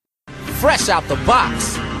fresh out the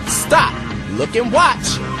box. Stop, look and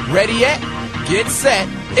watch. Ready yet? Get set.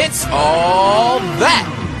 It's all that.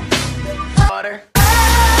 Water.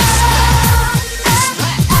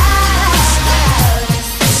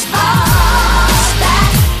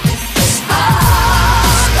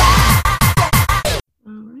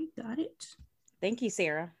 All right, got it. Thank you,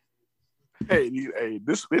 Sarah. Hey,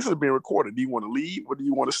 this is being recorded. Do you want to leave or do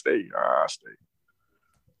you want to stay? I'll stay.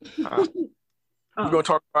 We're gonna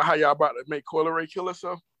talk about how y'all about to make Coyle Ray kill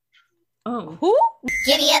herself. Oh, Who?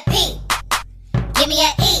 Give me a P. Give me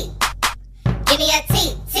a E. Give me a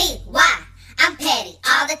T. T. Y. I'm petty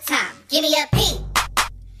all the time. Give me a P.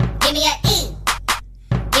 Give me a E.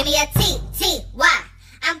 Give me a T. T. Y.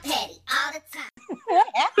 I'm petty all the time. What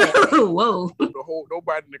happened? whoa.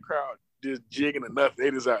 Nobody in the crowd just jigging enough.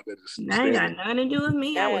 They just out there just That ain't got nothing to do with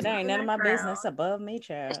me. Yeah, was that ain't not none in of my that crowd. business above me,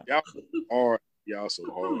 child. Y'all hard. Y'all so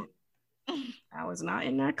hard. I was not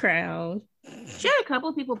in that crowd. She had a couple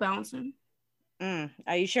of people bouncing.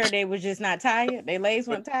 Are you sure they was just not tired? Their legs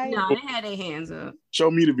weren't tired? No, they had their hands up. Show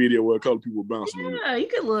me the video where a couple people bouncing. Yeah, you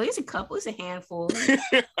could look. It's a couple. It's a handful.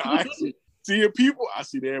 I see people. I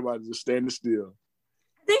see everybody just standing still.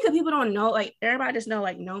 I think that people don't know, like everybody just know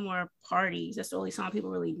like no more parties. That's the only song people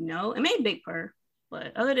really know. And maybe Big Purr.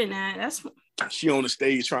 But other than that, that's She on the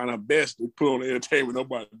stage trying her best to put on the entertainment.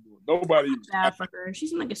 Nobody. bad for her. She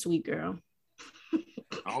seemed like a sweet girl.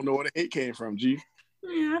 I don't know where the hate came from, G.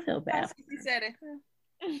 Yeah, I feel bad. He said it.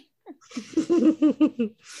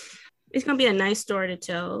 It's gonna be a nice story to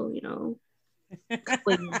tell, you know.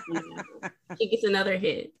 She gets another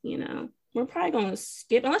hit, you know. We're probably gonna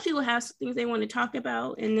skip unless people have things they want to talk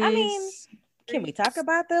about. And then I mean, can we talk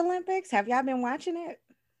about the Olympics? Have y'all been watching it?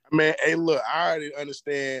 Man, hey, look, I already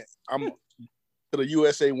understand. I'm to the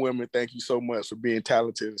USA women. Thank you so much for being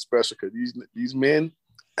talented and special. Because these men,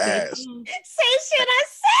 ass, Say shit I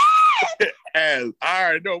said. ass. I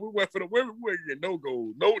already know. We went for the women. We ain't get no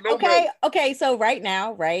gold. No. Okay. So right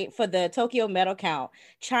now, right, for the Tokyo medal count,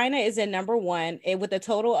 China is in number 1 and with a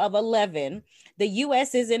total of 11. The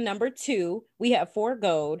US is in number 2. We have 4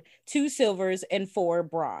 gold, 2 silvers, and 4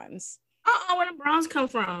 bronze. Where the bronze come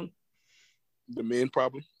from? The men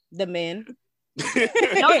probably. The men. No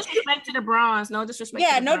disrespect to the bronze. No disrespect.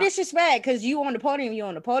 Yeah, to the no bronze. disrespect, because you on the podium, you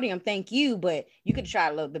on the podium. Thank you, but you could try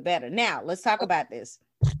a little bit better. Now, let's talk about this.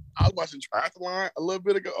 I was watching triathlon a little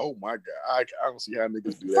bit ago. Oh my god, I don't see how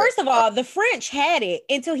niggas do that. First of all, the French had it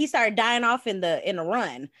until he started dying off in the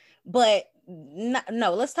run. But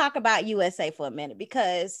no, let's talk about USA for a minute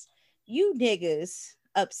because you niggas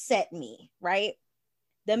upset me, right?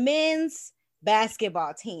 The men's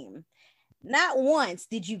basketball team. Not once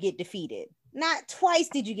did you get defeated. Not twice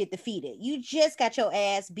did you get defeated. You just got your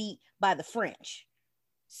ass beat by the French.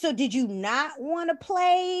 So did you not want to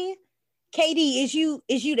play? KD, is you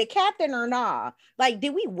the captain or nah? Like,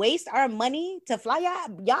 did we waste our money to fly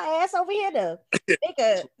y'all ass over here to make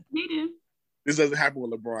a? They do. This doesn't happen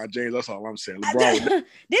with LeBron James. That's all I'm saying. LeBron.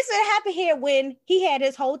 This would happen here when he had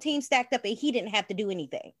his whole team stacked up and he didn't have to do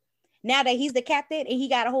anything. Now that he's the captain and he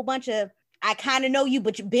got a whole bunch of I kind of know you,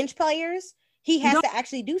 but bench players, he has to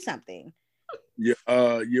actually do something. Yeah,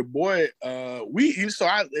 your boy. They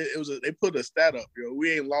put a stat up. Yo,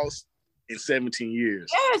 we ain't lost in 17 years.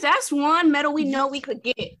 Yes, that's one medal we know we could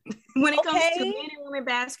get when it comes to men and women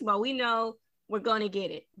basketball. We know we're going to get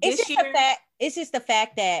it. It's just the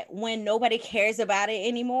fact that when nobody cares about it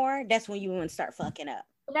anymore, that's when you want to start fucking up.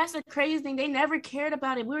 That's the crazy thing. They never cared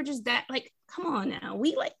about it. We were just that like, come on now.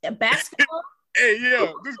 We like the basketball. Hey,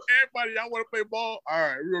 yeah, this everybody, y'all want to play ball? All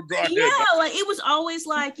right, we're gonna go out there. Yeah, like it was always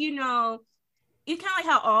like, you know, it's kind of like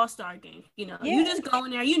how All-Star game, you know, you just go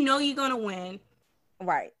in there, you know you're gonna win.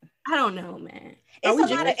 Right. I don't know, man.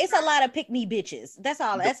 It's a lot of pick me bitches. That's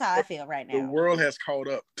all. That's how I feel right now. The world has caught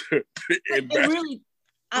up.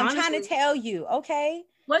 I'm trying to tell you, okay?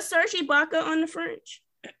 What's Serge Ibaka on the French?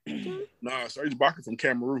 Nah, Serge Ibaka from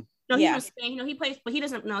Cameroon. No, he's from Spain. No, he plays, but he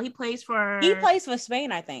doesn't. No, he plays for. He plays for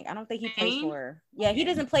Spain, I think. I don't think he plays for. Yeah, he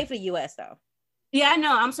doesn't play for the U.S. though. Yeah, I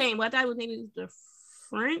know. I'm saying, but I thought it was maybe the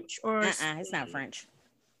French or. It's not French.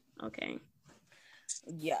 Okay.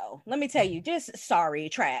 Yo, let me tell you, just sorry,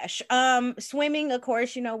 trash. Swimming, of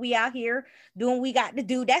course, you know, we out here doing what we got to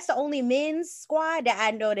do. That's the only men's squad that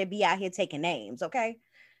I know that be out here taking names, okay?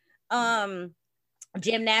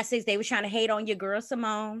 Gymnastics, they was trying to hate on your girl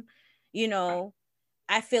Simone. You know,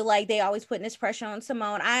 I feel like they always putting this pressure on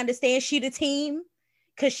Simone. I understand she the team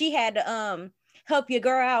because she had to help your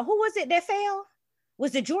girl out. Who was it that fell?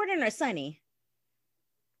 Was it Jordan or Sonny?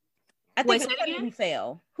 I think it's Sonny who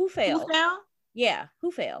fell. Who fell? Who fell? Yeah,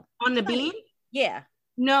 who fell? On the beam? Yeah.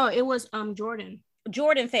 No, it was Jordan.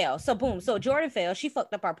 Jordan fell. So boom. So Jordan fell. She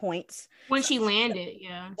fucked up our points. When she landed,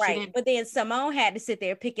 yeah. Right. But then Simone had to sit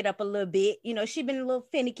there, pick it up a little bit. You know, she's been a little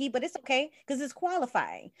finicky, but it's okay because it's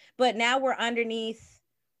qualifying. But now we're underneath.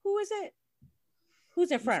 Who is it?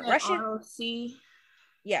 Who's in front? Russian? ROC.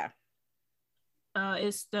 Yeah.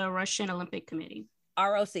 It's the Russian Olympic Committee.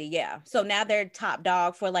 ROC, yeah. So now they're top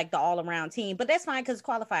dog for like the all-around team. But that's fine because it's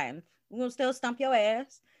qualifying. We're going to still stump your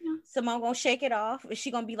ass. Yeah. Simone gonna shake it off. Is she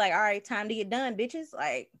gonna be like, all right, time to get done, bitches?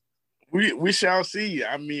 Like, we shall see.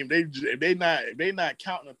 I mean, if they not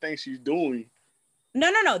counting the things she's doing.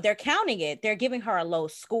 No. They're counting it. They're giving her a low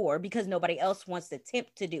score because nobody else wants to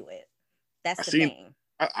attempt to do it. That's the thing.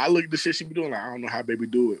 I look at the shit she be doing. Like, I don't know how baby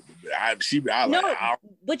do it.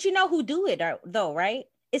 But you know who do it though, right?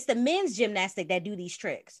 It's the men's gymnastic that do these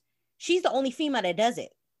tricks. She's the only female that does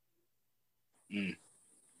it. Mm.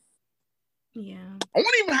 Yeah. I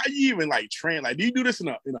wonder even how you even like train. Like, do you do this in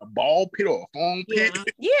a ball pit or a foam pit?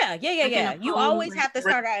 Yeah. You always have to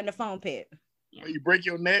start out in the foam pit. Yeah. You break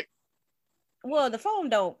your neck. Well, the foam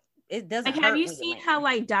it doesn't. Like, have you seen how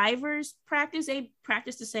like divers practice? They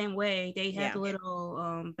practice the same way. They have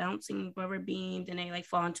little bouncing rubber beams, and they like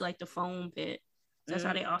fall into like the foam pit. So that's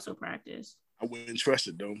how they also practice. I wouldn't trust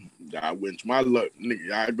it though. I wouldn't. My luck,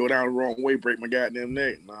 nigga. I go down the wrong way, break my goddamn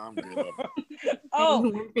neck. Nah, I'm good.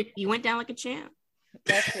 Oh, you went down like a champ.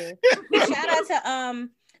 That's true. Shout out to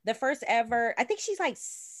the first ever. I think she's like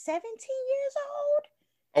 17 years old.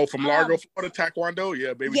 Oh, from Largo, Florida, Taekwondo,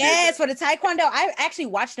 yeah, baby. Yes, for the Taekwondo. I actually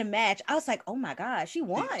watched the match. I was like, oh my god, she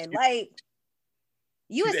won! Like,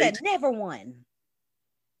 USA never won.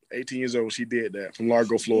 18 years old, she did that from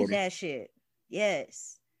Largo, Florida. That shit.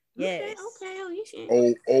 Yes. Yes.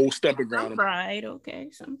 Okay. Old stumping ground. Some pride. Okay.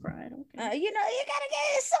 Some pride. Okay. You gotta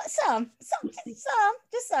get some.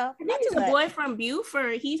 Just some. I think it's a boy from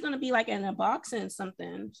Buford. He's gonna be like in a boxing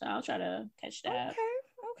something. So I'll try to catch that. Okay.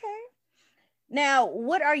 Now,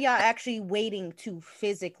 what are y'all actually waiting to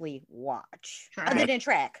physically watch other than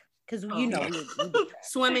track? Because you know,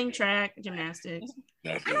 swimming, track, gymnastics. I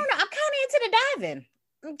don't know. I'm kind of into the diving.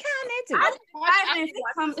 I'm kind of into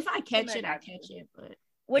it. If I catch it, I catch it. But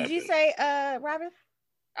what'd you say, Robin?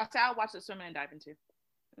 I'll watch the swimming and diving too.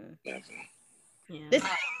 Yeah.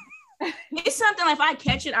 It's something like if I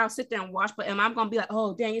catch it, I'll sit there and watch. But am I gonna be like,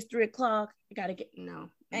 oh dang, it's 3:00? I gotta get no.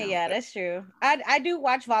 Yeah, that's true. I do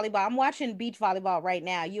watch volleyball. I'm watching beach volleyball right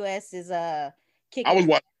now. US is kicking. I was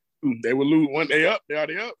watching. They would lose one day up. They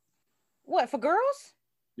already up. What, for girls?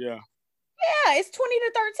 Yeah. Yeah, it's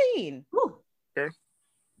 20-13. Ooh. Okay.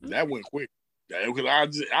 That went quick. Because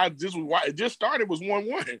I just started was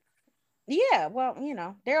 1-1. Yeah, well, you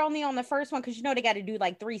know, they're only on the first one because you know they got to do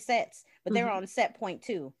like 3 sets, but they're on set point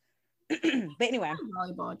 2. But anyway,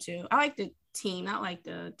 volleyball too. I like the team, not like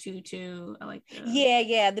the 2-2. I like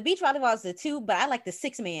the the beach volleyball is the 2, but I like the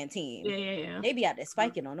 6-man team. Yeah. They be out there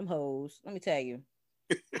spiking on them hoes. Let me tell you,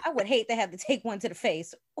 I would hate to have to take one to the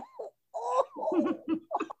face.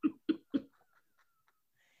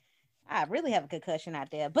 I really have a concussion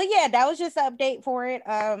out there. But yeah, that was just an update for it.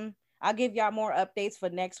 I'll give y'all more updates for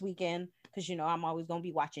next weekend because you know I'm always gonna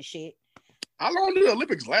be watching shit. How long do the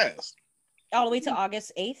Olympics last? All the way to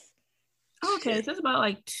August 8th. Okay, so it's about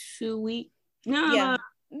like 2 weeks. No, yeah,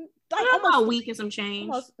 like almost a week and some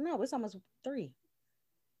change. It's almost 3.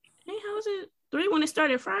 Hey, how is it 3 when it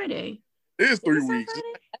started Friday? It is 3 weeks.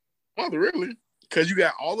 Mother, really? Because you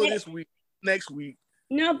got all of this week, next week.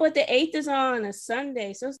 No, but the 8th is on a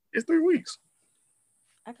Sunday, so it's 3 weeks.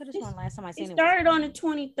 I could have sworn last time I seen it. It started on the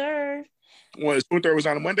 23rd. Well, the 23rd was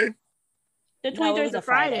on a Monday? The 23rd is a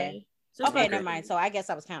Friday. So okay, never mind. So I guess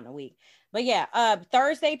I was counting a week. But yeah,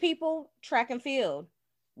 Thursday, people, track and field.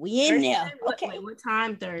 We in Thursday? there. Okay. Wait, what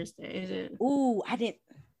time Thursday is it? Ooh, I didn't.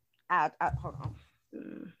 Hold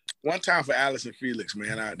on. One time for Allison Felix,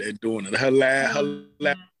 man, out there doing it. Her last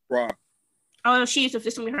rock. Oh, it's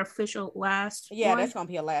gonna be her official last. Yeah, one? that's gonna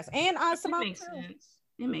be her last. And Simone makes sense.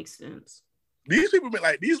 It makes sense. These people been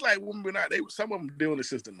like women been out. Some of them doing this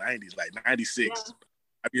since the 90s, like 96,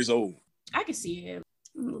 5 years old. I can see it.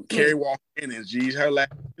 Kerry Walker and geez, her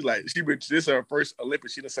last this is her first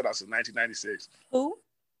Olympics. She done set out since 1996. Who?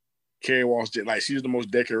 Kerry Walker, like she's the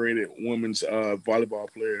most decorated women's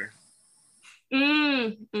volleyball player.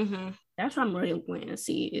 Mm-hmm. That's what I'm really waiting to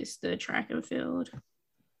see is the track and field.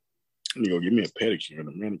 You go give me a pedicure and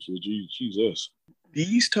a manicure. Jesus.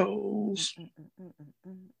 These toes.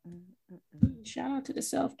 Shout out to the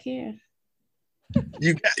self-care.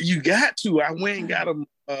 You got to. I went and got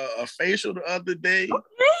a facial the other day.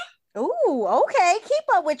 Okay. Ooh, okay. Keep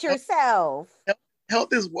up with yourself. Health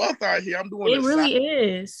is wealth out here. I'm doing it really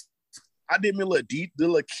is. I did me a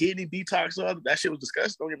little kidney detox. That shit was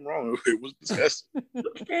disgusting. Don't get me wrong, it was disgusting.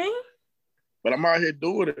 Okay. But I'm out here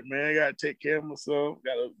doing it, man. I gotta take care of myself.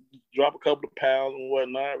 Gotta drop a couple of pounds and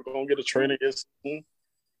whatnot. We're gonna get a trainer here soon.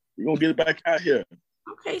 We're gonna get it back out here.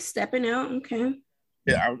 Okay, stepping out. Okay.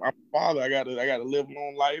 Yeah, I'm a father. I gotta live my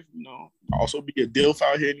own life. You know, also be a DILF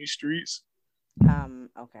out here in these streets.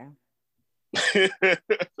 Okay.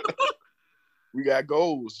 We got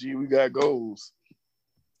goals, G. We got goals.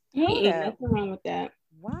 Ain't nothing wrong with that.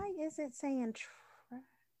 Why is it saying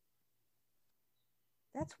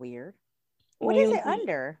that's weird. What is it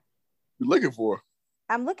under? You're looking for?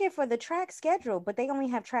 I'm looking for the track schedule, but they only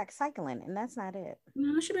have track cycling, and that's not it.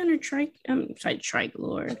 No, it should be under trike. I'm sorry, trike,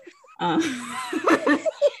 Lord.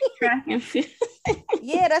 Track and field.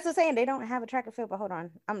 Yeah, that's what I'm saying. They don't have a track and field, but hold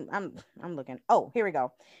on. I'm looking. Oh, here we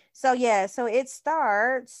go. So yeah, so it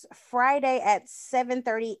starts Friday at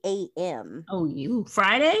 7:30 a.m. Oh, you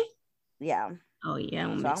Friday? Yeah. Oh yeah.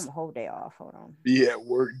 So I'm a whole day off. Hold on. Be at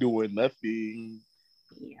work doing nothing.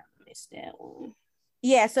 Yeah, I missed that one.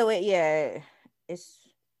 Yeah, so it's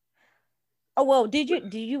oh well, do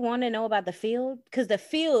you want to know about the field? Because the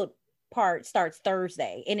field part starts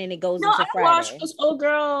Thursday and then it goes into Friday. I watched this old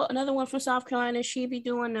girl, another one from South Carolina. She be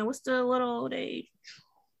doing what's the little they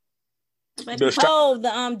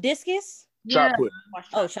the discus? Shot put.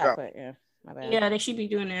 Oh, shot put, yeah. My bad. Yeah, they should be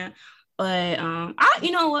doing that. But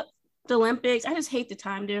you know what? The Olympics, I just hate the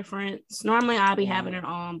time difference. Normally I'll be having it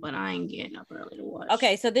on, but I ain't getting up early to watch.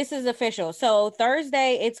 Okay, so this is official. So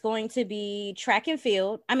Thursday it's going to be track and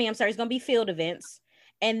field. It's going to be field events.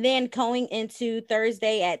 And then going into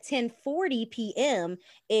Thursday at 10:40 p.m.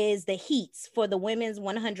 is the heats for the women's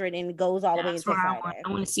 100 and goes all the way into Friday. I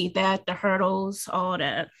want to see that, the hurdles, all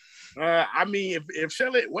that. If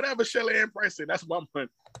Shelly, whatever Shelly Ann Price said, that's what I'm putting.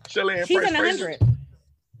 Shelly Ann She's Price. in 100.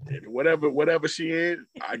 Whatever she in,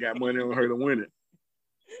 I got money on her to win it.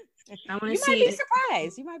 I want to see. You might be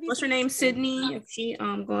surprised. You might be. What's her name? Sydney. If she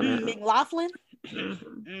going to McLaughlin.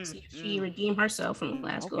 See if she redeem herself from the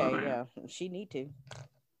last go around. Yeah, she need to.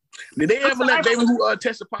 Did they ever let David who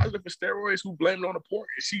tested positive for steroids who blamed it on the pork?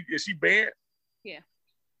 Is she banned? Yeah.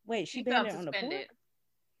 Wait, she banned it on the pork?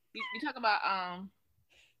 You talk about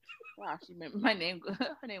wow, my name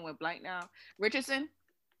her name went blank now. Richardson?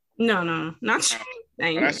 No, not she.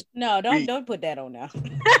 No, don't put that on now.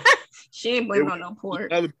 She ain't blaming on no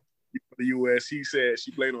pork. Other people in the U.S. He said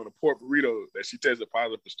she blamed on a pork burrito that she tested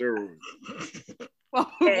positive for steroids.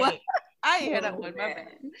 What? I ain't heard that one. My bad.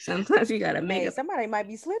 Sometimes you gotta make it. Somebody might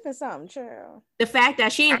be slipping something, child. The fact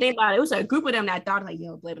that she didn't think about it, it was a group of them that thought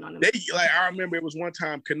blame it on them. I remember it was one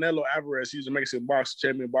time Canelo Alvarez, he was a Mexican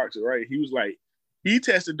champion boxer, right? He was like, he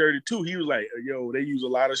tested dirty too. He was like, yo, they use a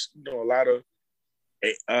lot of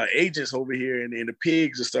agents over here and the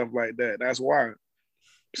pigs and stuff like that. That's why.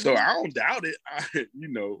 So I don't doubt it.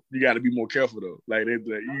 You got to be more careful though. Like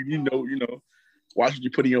watch what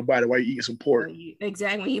you put in your body while you eating some pork.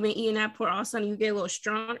 Exactly. When you've been eating that pork, all of a sudden you get a little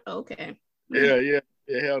strong. Okay. Yeah.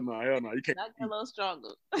 Hell no. You can't. Not a little stronger.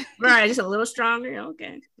 Right, just a little stronger.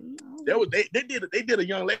 Okay. They did a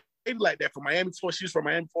young lady like that from Miami before. She was from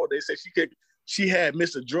Miami before. They said she had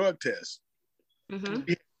missed a drug test. Mm-hmm.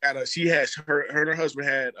 She and her husband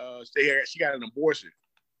had she got an abortion.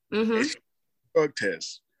 Mm-hmm. Drug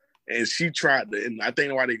test, and she tried to, and I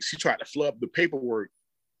think she tried to flub the paperwork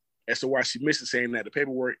as to why she missed it, saying that the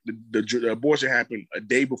paperwork, the abortion happened a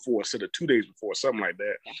day before instead of 2 days before, something like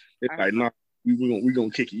that. Yeah. It's like, no, we're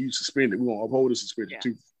gonna kick you suspended. We're gonna uphold the suspension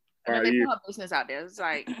too. And they put her business out there. It's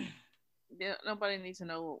like nobody needs to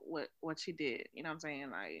know what she did. You know what I'm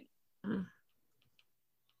saying? Like,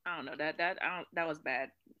 I don't know that was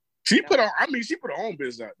bad. She put her own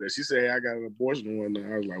business out there. She said, I got an abortion and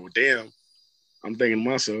whatnot. I was like, well, damn. I'm thinking to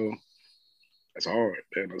myself, that's hard.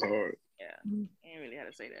 That's hard. Yeah, you ain't really had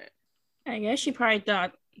to say that. I guess she probably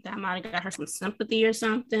thought that might have got her some sympathy or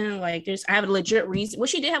something. Like, I have a legit reason. Well,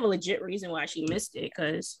 she did have a legit reason why she missed it,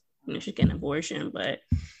 because she's getting an abortion. But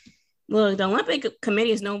look, the Olympic Committee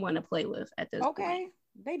is no one to play with at this point.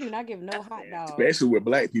 They do not give no hot dogs. Especially with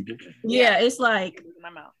black people. Yeah, it's like my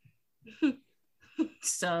mouth.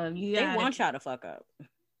 So they want y'all to fuck up.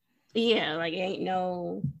 Yeah, like ain't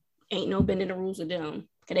no bending the rules with them,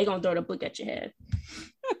 because they gonna throw the book at your head.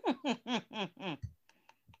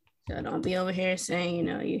 So don't be over here saying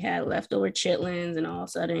you had leftover chitlins and all of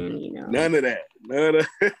a sudden none of that.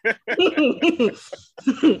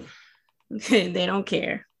 They don't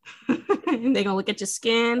care. They gonna look at your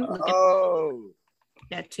skin.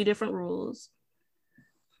 Got two different rules.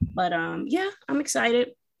 But yeah, I'm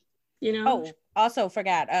excited. You know. Oh, also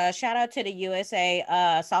forgot. Shout out to the USA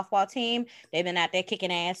softball team. They've been out there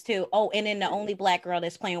kicking ass too. Oh, and then the only black girl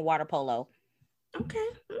that's playing water polo. Okay.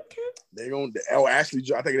 They gonna Ashley.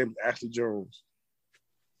 I think it was Ashley Jones.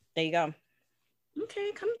 There you go.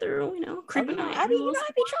 Okay, come through. You know, creeping on. I be trying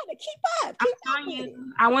to keep up. I'm telling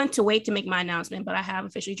you, I wanted to wait to make my announcement, but I have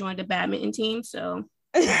officially joined the badminton team. So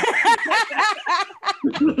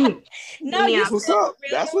No, That's what's up.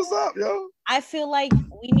 That's what's up, yo. I feel like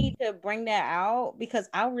we need to bring that out because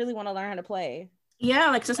I really want to learn how to play. yeah,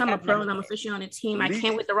 like since I'm a pro and I'm officially on a team, I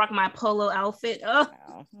can't wait to rock my polo outfit. Oh,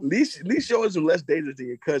 Wow. At least yours is less dangerous than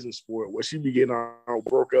your cousin's sport, where she be getting all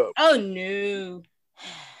broke up. oh no.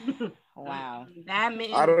 Wow.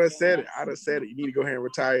 Badminton. I done said it. You need to go ahead and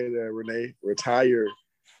retire there, Renee. Retire.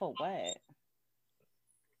 For what?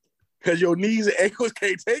 Because your knees and ankles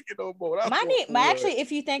can't take it no more. My knee, actually,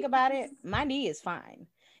 if you think about it, my knee is fine.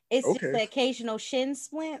 It's just the occasional shin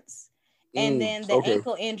splints and then the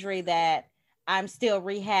ankle injury that I'm still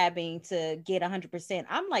rehabbing to get 100%.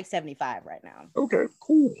 I'm like 75 right now. Okay,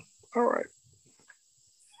 cool. All right.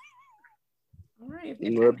 All right.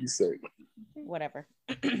 Whatever you say. Whatever.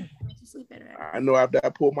 Makes you sleep better. I know after I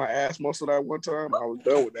pulled my ass muscle that one time, I was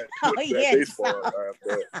done with that. Oh, that yes. baseball after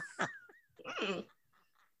that.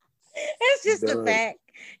 It's just the fact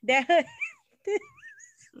that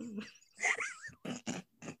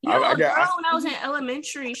You know, I a girl when I was in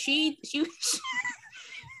elementary, she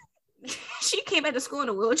came back to school in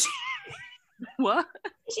a wheelchair. What?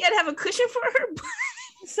 She had to have a cushion for her.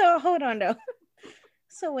 so hold on though.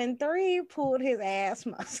 So when 3 pulled his ass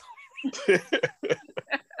muscle,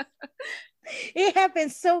 it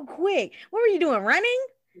happened so quick. What were you doing? Running?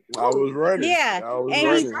 I was running. Yeah. And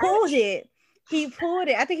running. he pulled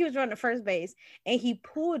it. I think he was running to first base and he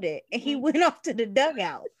pulled it and he went off to the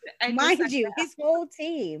dugout. Mind you, his whole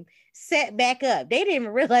team sat back up. They didn't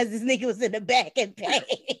even realize this nigga was in the back in pain.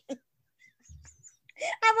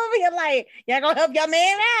 I'm over here like, y'all gonna help your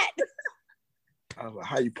man out? I was like,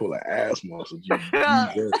 how you pull an ass muscle?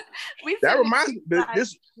 That reminds me.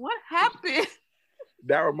 What happened?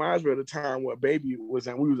 That reminds me of the time when Baby was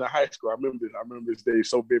in. We was in high school. I remember this day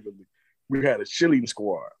so vividly. We had a cheerleading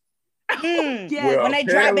squad. Yeah, when they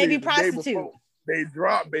dropped Baby prostitute. They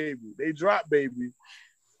dropped Baby,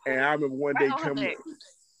 and I remember one day coming.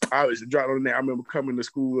 I was dropped on the neck. I remember coming to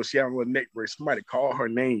school. She had on a neck brace. Somebody called her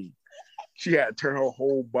name. She had to turn her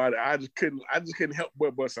whole body. I just couldn't help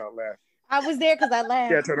but bust out laughing. I was there because I laughed.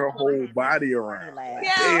 She had to turn her whole body around.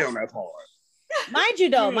 Yeah. Damn, that's hard. Mind you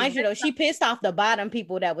though, she pissed off the bottom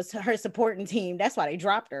people that was her supporting team. That's why they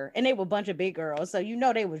dropped her, and they were a bunch of big girls, so you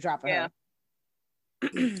know they was dropping her.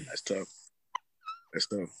 That's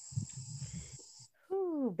tough.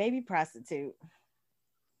 Ooh, baby prostitute.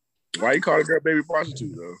 Why you call a girl baby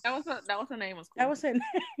prostitute though? That was her name. That was her name.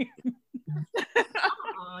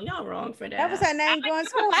 Oh, y'all wrong for that. That was her name going to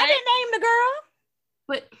school. I didn't name the girl.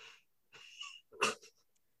 But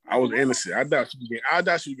I was innocent. I thought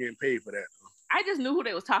she was getting paid for that. I just knew who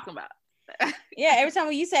they was talking about. Yeah, every time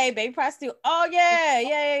when you say baby prostitute, oh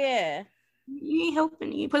yeah. You ain't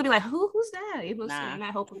helping. You supposed to be like, who's that? It was not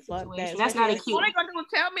helping situation. That's not a cute. What are you gonna do?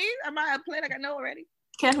 Tell me? Am I playing like I know already?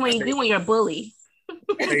 Catch when you do when you're a bully.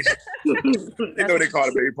 They know they call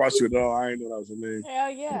it baby prostitute. No, I ain't know that was her name.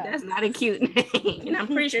 Hell yeah. That's not a cute name. And I'm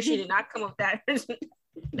pretty sure she did not come up with that herself.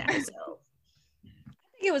 I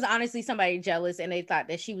think it was honestly somebody jealous and they thought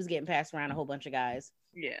that she was getting passed around a whole bunch of guys.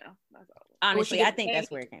 Yeah. That's all. Honestly, I think that's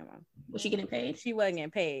where it came from. Was she getting paid? She wasn't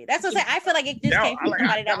getting paid. That's what I'm saying. I feel like it just came from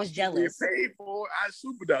somebody that was jealous. Paid for it. I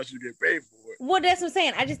super doubt she get paid for it. Well, that's what I'm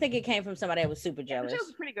saying. I just think it came from somebody that was super jealous. She was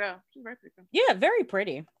a pretty girl. She was very pretty. Yeah, very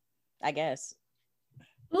pretty. I guess.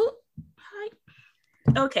 Ooh, hi.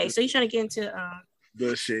 Okay, so you're trying to get into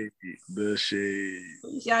the shade.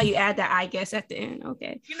 Yeah, you add that I guess at the end.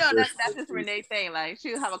 Okay. You know that's just Renee thing. Like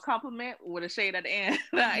she'll have a compliment with a shade at the end.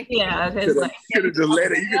 Like yeah, because like you could just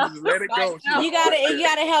let it go. You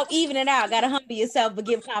gotta help even it out. Gotta humble yourself but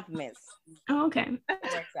give compliments. Oh, okay.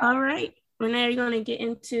 All right. Renee, are you gonna get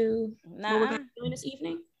into what we're gonna do this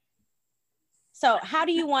evening? So how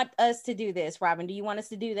do you want us to do this, Robin? Do you want us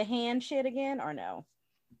to do the hand shit again or no?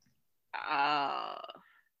 I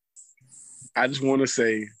just want to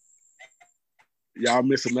say, y'all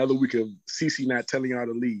miss another week of Cece not telling y'all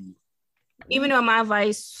to leave. Even though my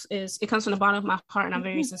advice it comes from the bottom of my heart, and I'm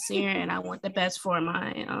very sincere, and I want the best for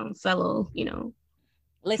my fellow,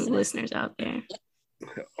 listeners out there.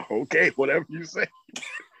 Okay, whatever you say.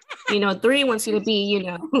 3 wants you to be,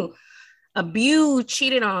 abused,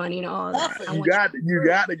 cheated on, all that. You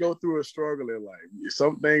got to go through a struggle in life.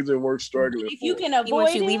 Some things are worth struggling. If you can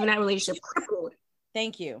avoid it, leaving that relationship crippled.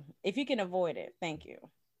 Thank you. If you can avoid it, thank you.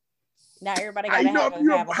 Now everybody How gotta you know have, if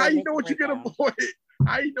you have a how whole you know what you can breakdown. avoid?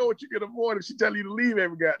 How you know what you can avoid if she tell you to leave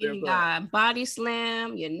every goddamn You time? got body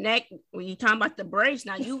slam, your neck. When you talking about the brace,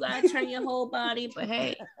 now you gotta turn your whole body. But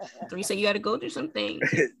hey, Three said you gotta go through some things.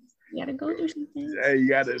 You gotta go through some things. Hey, you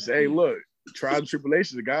gotta say, look, trials and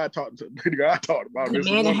tribulations. God talked about The this.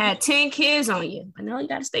 man that had 10 kids on you. I know you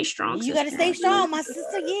gotta stay strong. You gotta sister. stay strong, my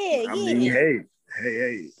sister. Yeah, I mean, yeah.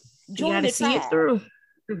 hey. You Join gotta the see it tribe. through.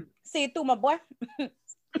 See it through, my boy.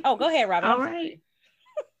 Oh, go ahead, Robin. All right.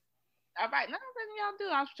 All right, nothing y'all do.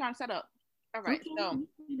 I was trying to set up. All right, Okay. so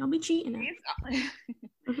Don't be cheating. Now.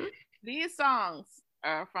 Mhm. these songs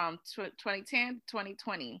are from 2010 to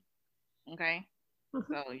 2020. Okay, Mhm.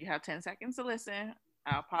 so you have 10 seconds to listen.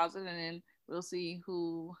 I'll pause it and then we'll see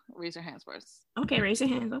who raise their hands first. Okay, raise your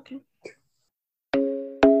hands. Okay.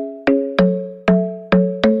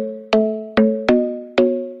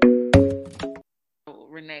 Oh,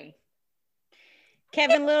 Renee.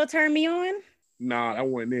 Kevin Little, turn me on. Nah, that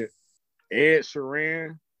wasn't it. Ed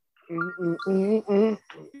Sheeran.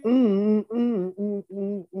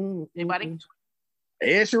 Anybody?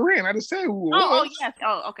 Ed Sheeran. I just said who it Oh, was. yes.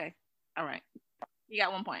 Oh, okay. All right. You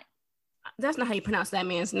got 1 point. That's not how you pronounce that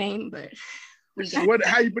man's name, but we got. What?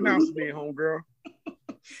 How you pronounce it, then, homegirl?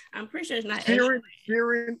 I'm pretty sure it's not.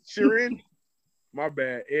 Sheeran. My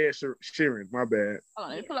bad. Ed Sheeran. My bad. Hold on,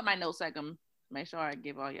 let me pull up my notes so I can make sure I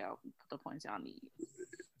give all y'all the points y'all need.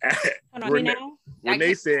 Hold on, Renee, now.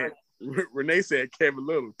 Renee said Kevin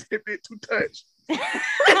Little. Tip it to touch. Tip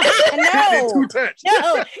No, it to touch.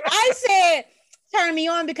 no. I said turn me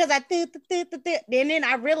on because I and then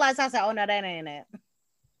I realized I said, oh no, that ain't it.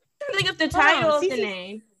 I think of the Hold on, title of the Cece.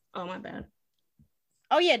 name. Oh my bad.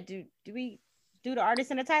 Oh yeah, do we do the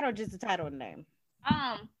artist and the title or just the title and name?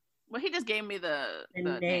 Well, he just gave me the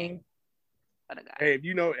The name of the guy. Hey,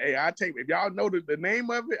 if y'all know the name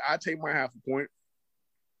of it, I take my half a point.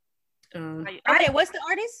 Okay, what's the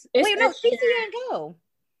artist? It's Wait, no, Ed Cece didn't go.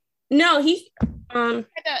 No, he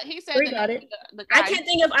He said We the got name it. of the guy. I can't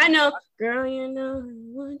think of. I know, girl, you know I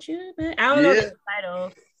want you back. I don't know Yeah. the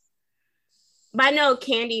title, but I know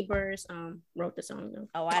Candy Burrs wrote the song though.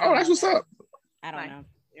 Oh, I don't know. That's what's up. I don't Fine. know.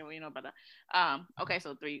 Yeah, well, you know about that. Okay,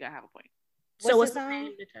 so 3, you gotta have a point. So What's what's the the name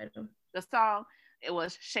song? of the title? The song, it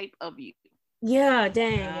was Shape of You. Yeah,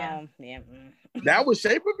 dang, yeah. Yeah. That was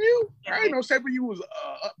Shape of You? I didn't know Shape of You was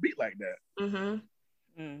upbeat like that.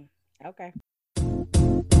 Mm-hmm. Okay.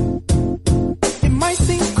 It might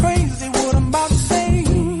seem crazy what I'm about to say.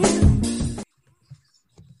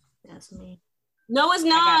 That's me. No, it's got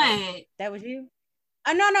not. That was you?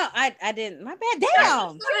 Oh no, I didn't. My bad.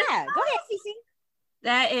 Damn. Yeah. Go ahead, Cece.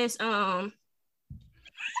 That is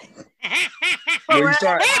When you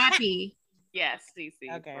start, Happy. Yes,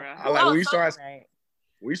 CC. Okay. Bruh. I like when you start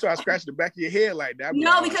Right. scratching the back of your head like that.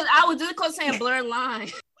 No, because I was this close saying blurred line.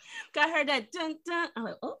 Got heard that dun dun. I'm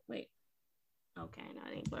like, oh wait. Okay, no,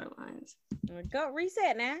 it ain't blurred lines. Go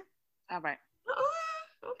reset now. All right.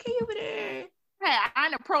 Okay, over there. Hey, I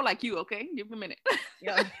ain't a pro like you, okay? Give me a minute.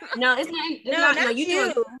 No, it's not. No, you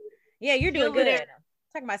you. doing Yeah, you're doing over good. there.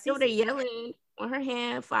 Talking about over there Cece. yelling on her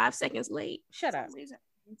hand 5 seconds late. Shut up.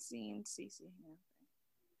 I'm seeing CC here.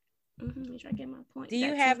 Make sure I get my point. Do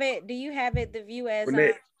you have it? Do you have it? The view as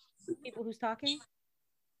Renee, people who's talking.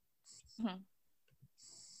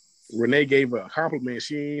 Renee gave her a compliment.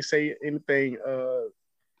 She ain't say anything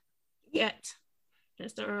Yet?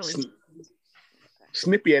 Just the early.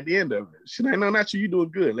 snippy at the end of it. She like, no, not you. You doing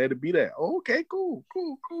good. Let it be that. Oh, okay, cool.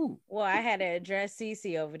 Well, I had to address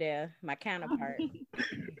Cece over there, my counterpart.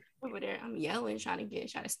 Over there, I'm yelling, trying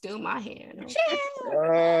to steal my hair. Let's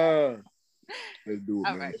do it,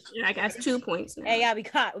 All man. right. I got 2 points now. Hey, y'all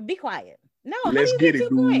be quiet. No, how Let's do you get get it, 2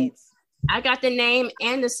 dude. points? I got the name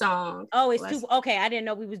and the song. Oh, it's Let's- 2. Okay, I didn't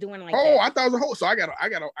know we was doing like Oh, that. I thought it was a whole. So I got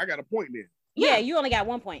a point then. Yeah, you only got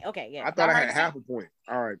 1 point. Okay, yeah. I thought I had half a point.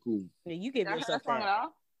 All right, cool. Yeah, you give Y'all heard yourself that song that. at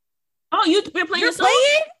all? Oh, you're playing You're the song?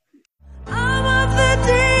 playing? I'm of the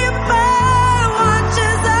deep end, watch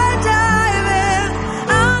as I dive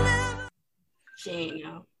in. I'll never... She ain't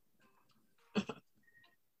know.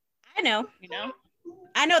 I know. You know?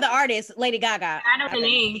 I know the artist, Lady Gaga. I know the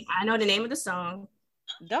name. I know the name of the song.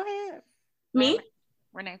 Go ahead. Me?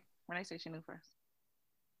 Renee said she knew first.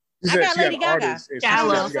 She I said got she Lady an Gaga. artist, and she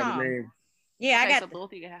Shallow. said she got the name. Yeah, Okay, I so got.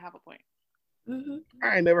 both of you have a point.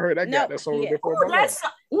 I ain't never heard that. No, Got that song yeah. before. Ooh, my life.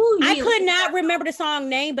 that's ooh, I yeah. could not remember the song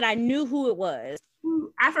name, but I knew who it was.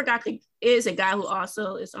 I forgot is a guy who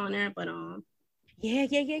also is on there, but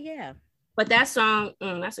Yeah. but that song,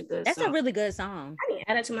 that's a good That's song. a really good song. I can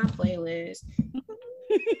add it to my playlist.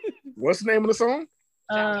 What's the name of the song?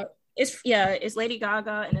 It's Lady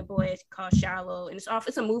Gaga and the boy is called Shallow, and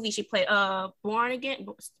it's a movie she played. Born Again,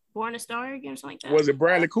 Born a Star again or something like that. Was it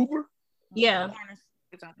Bradley Cooper? Yeah.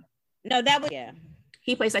 No, that was yeah.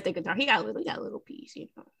 He plays like the guitar. He got a little piece, you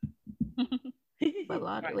know. But a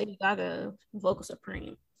lot of Lady Gaga vocal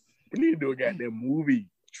supreme. We need to do a goddamn movie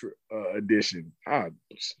edition. I'll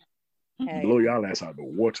Hey. blow y'all ass out the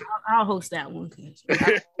water. I'll host that one.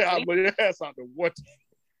 I'll blow your ass out the water.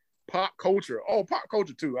 Pop culture. Oh, pop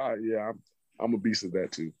culture too. I'm a beast of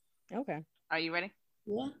that too. Okay. Are you ready?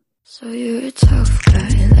 Yeah. So you're a tough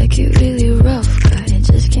guy, like you really rough guy,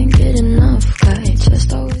 just can't get enough guy,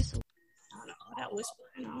 just always. I don't know. That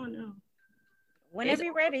whispering, I don't know. Whenever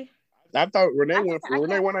you're ready. I thought Renee went.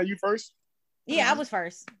 Renee went on you first. Yeah, I was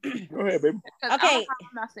first. Go ahead, baby. Okay. I'm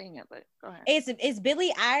not seeing it, but go ahead. It's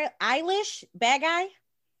Billie Eilish, Bad Guy.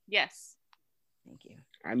 Yes. Thank you.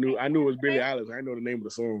 I knew it was Billie Eilish. I didn't know the name of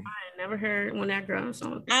the song. I never heard when that girl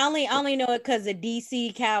song. I only know it because of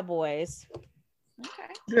DC Cowboys.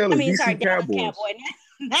 Okay. Yeah, I mean, DC sorry, Dallas Cowboys. Cowboy,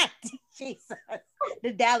 not Jesus,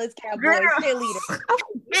 the Dallas Cowboys Girl. cheerleader.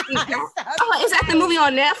 Oh, is that the movie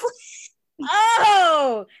on Netflix?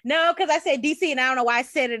 Oh no, because I said DC and I don't know why I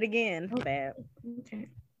said it again. Bad. Okay.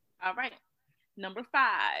 All right. Number 5.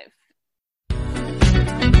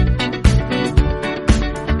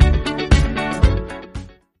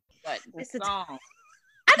 But the It's a- song.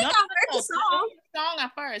 I think I heard the song. The song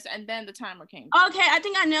at first, and then the timer came. Okay, I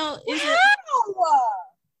think I know.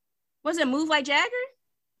 Was it Move Like Jagger?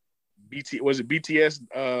 Was it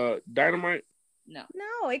BTS Dynamite? No.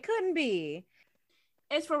 No, it couldn't be.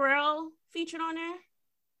 Is Pharrell featured on there?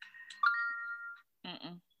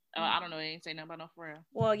 Mm-mm. Oh, I don't know. They ain't say nothing about no Pharrell.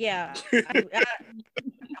 Well, yeah.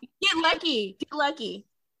 Get Lucky. Get Lucky.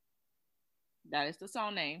 That is the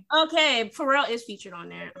song name. Okay, Pharrell is featured on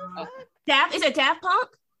there. Okay. Is it Daft Punk?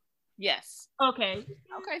 Yes. Okay.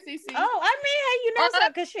 Okay, CC. Oh, I mean, hey, you know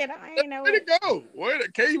something? Cause shit, I ain't know. Where'd it go?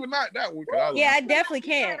 Can't even knock that one. Yeah, I definitely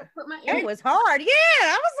can. Put my It was hard. Yeah,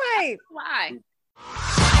 I was like, Why?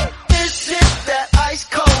 This is that ice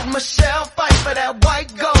cold Michelle fight for that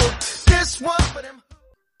white gold. This one for them.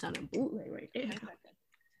 It's on a bootleg right there.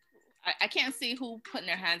 I can't see who putting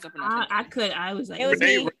their hands up. In I could. I was like, It was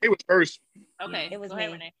Renee was first. Okay. It was go ahead,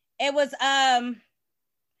 me. Renee. it was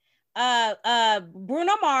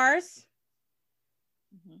Bruno Mars.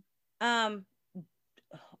 Mhm.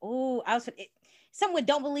 Something with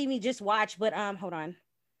Don't Believe Me, Just Watch, but hold on.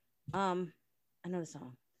 I know the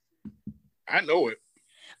song. I know it.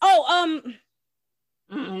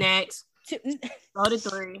 next. Go to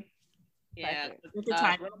 3. Yeah. With the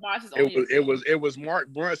timer. Bruno Mars is only It was Mark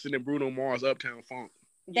Brunson and Bruno Mars, Uptown Funk.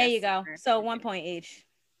 There you go. So 1 point each.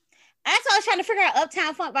 That's why I was trying to figure out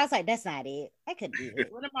Uptown Funk, but I was like, that's not it. That couldn't be it.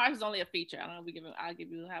 Bruno Mars is only a feature. I don't know if I'll give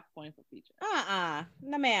you half a point for feature.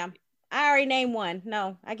 No, ma'am. I already named one.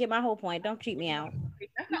 No, I get my whole point. Don't cheat me out.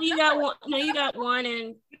 No, you got one. No, you got 1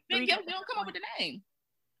 and You 3. don't come up with the name.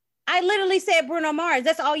 I literally said Bruno Mars.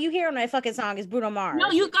 That's all you hear on that fucking song is Bruno Mars. No,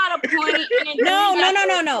 you got a point. And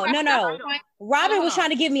then No. Point. Robin was trying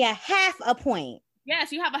to give me a half a point.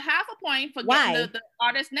 Yes, you have a half a point for Why? getting the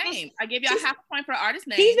artist name. I gave you a half a point for artist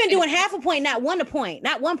name. She's been doing half a point, not 1 point.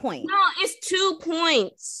 No, it's 2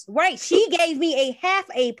 points. Right. She gave me a half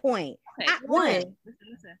a point. Okay, Not 1.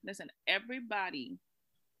 Listen. Everybody,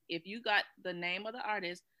 if you got the name of the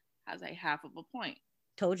artist, has a half of a point.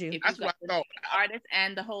 Told you. If you That's got what I the thought. artist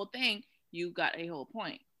and the whole thing, you got a whole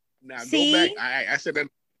point. Now See? go back. I said that.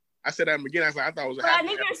 I said that again. I thought it was a But I half.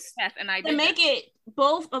 think Yes, and I to did make that. it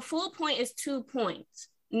both a full point is 2 points.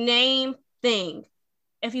 Name thing.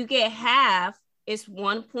 If you get half, it's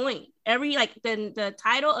 1 point. Every the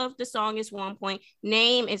title of the song is 1 point.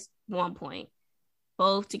 Name is 1 point.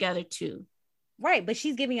 Both together 2. Right. But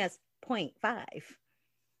she's giving us 0.5.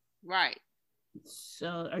 Right.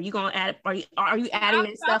 So are you gonna add? Are you adding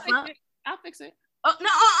this stuff up? I'll fix it. Oh no!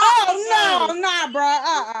 Oh, no, nah, bro.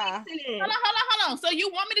 Hold on. So you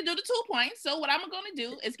want me to do the 2 points? So what I'm going to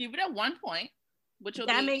do is give you that 1 point, which will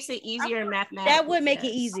That be makes it easier in mathematics. That would make it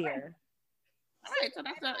easier. all right. So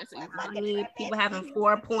it's easy. I need people having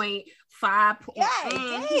 4.5 points.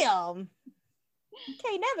 God damn. You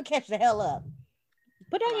can't never catch the hell up.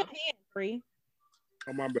 Put down your pen, Free.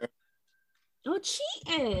 Oh my bad. You're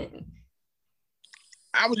cheating.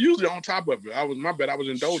 I was usually on top of it. I was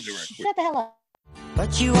indulging right quick. Shut the hell up.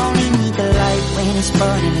 But you only need the light when it's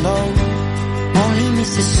burning low. Only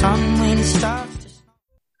miss the sun when it starts to snow.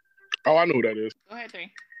 Oh, I know who that is. Go ahead,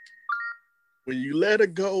 3. When you let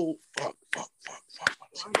it go, fuck.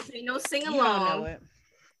 Ain't no sing You don't know along. it.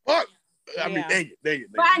 Fuck. I mean, Yeah. dang it.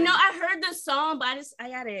 But I know I heard the song, but I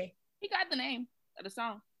gotta. He got the name of the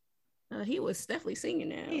song. He was definitely singing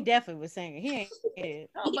now. He definitely was singing. He ain't it.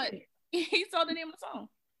 No, but he saw the name of the song.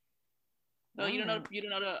 So you don't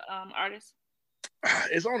know the artist?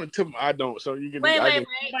 It's on the tip. I don't. So you can. Wait.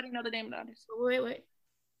 Anybody know the name of the artist? Wait.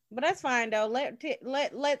 But that's fine though. Let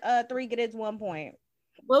 3 get its 1 point.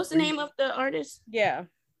 What's the name of the artist? Yeah.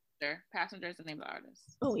 Passenger is the name of the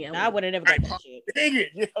artist. Oh yeah. I would have never got that shit. Dang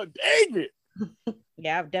it! Yeah, dang it!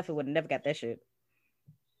 Yeah, I definitely would have never got that shit.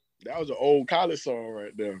 That was an old college song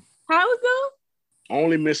right there. How it go?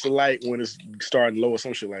 Only miss the light when it's starting low or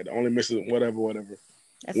some shit like that. Only miss it, whatever.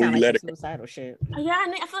 That When sounds you like let some suicidal shit. Yeah,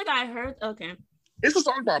 I feel like I heard. Okay. It's a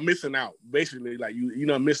song about missing out. Basically, like you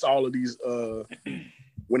know, missed all of these.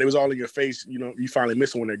 When it was all in your face, you know, you finally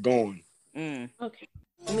miss it when they're gone. Okay.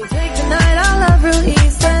 Let me take the night, I love real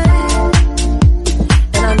easy.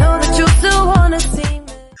 And I know that you still wanna see me.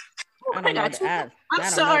 I got two. I'm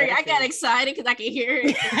sorry, I got excited because I can hear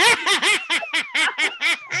it.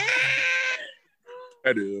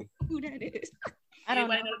 That is. Who that is? I don't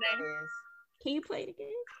know Anybody know the who name? that is. Can you play it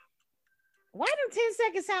again? Why do 10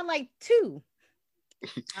 seconds sound like 2?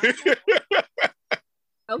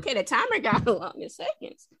 Okay, the timer got long in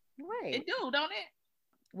seconds. Right. It do, don't it?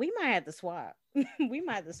 We might have to swap.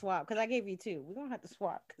 Because I gave you 2. We're gonna have to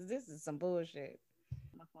swap because this is some bullshit.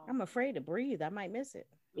 I'm afraid to breathe. I might miss it.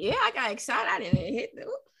 Yeah, I got excited. I didn't hit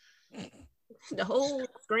the whole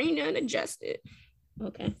screen done adjusted.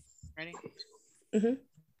 Okay. Ready? Let me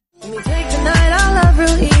take the night, I love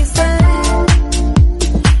real easy.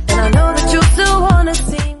 And I know that you still wanna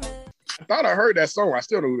see me. I thought I heard that song. I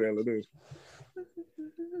still know who the hell it is.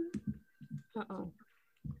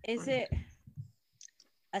 Is it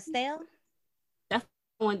Estelle? That's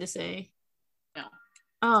what I wanted to say. No.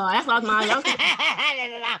 Oh, that's what that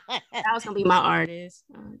was gonna be my artist.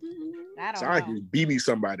 I don't Sound like know. it's BB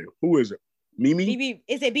somebody. Who is it? Mimi? BB,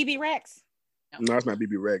 is it BB Rex? No, it's not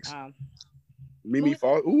BB Rex. Um, Mimi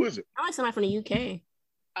Fall. Who is it? I like somebody from the UK.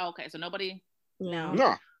 Oh, okay, so nobody. no.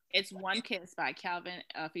 No. It's One Kiss by Calvin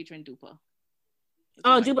featuring Dupa.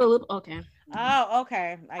 Oh, Juba Loop. Okay. Oh,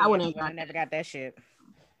 okay. I wouldn't have I never got that shit.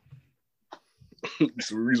 That's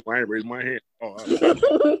the reason why I ain't raised my hand. Oh,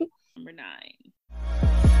 Number 9.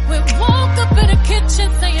 We woke up in the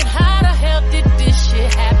kitchen saying, how the hell did this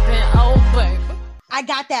shit happen? Oh, baby. I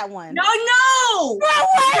got that one. No. No way.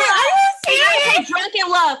 Are you serious? Drunken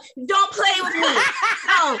Love. Don't play with me.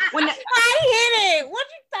 No. When I hit it. What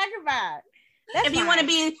you talking about? That's if you want to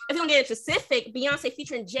get specific, Beyonce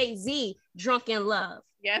featuring Jay-Z, Drunken Love.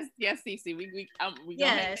 Yes, Cece. We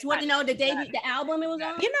Yes. What you know the debut, the album it was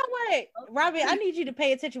on? You know what, Robbie? I need you to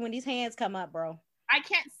pay attention when these hands come up, bro. I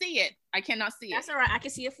can't see it. I cannot see it. That's all right. I can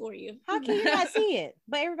see it for you. How can you not see it?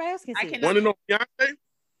 But everybody else can see it. Want it on Beyonce?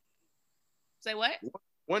 Say what?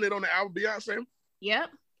 Want it on the album Beyonce? Yep.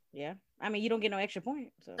 Yeah. I mean, you don't get no extra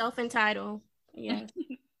point. So. Self-entitled. Yeah.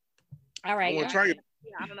 All right. I want to try it.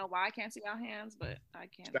 Yeah, I don't know why I can't see our hands, but I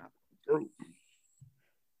cannot.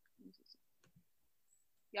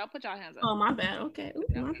 Y'all put y'all hands up. Oh, my bad. Okay. Ooh,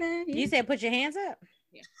 my bad. Yeah. You said put your hands up?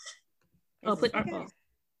 Yeah. Oh, put our phone.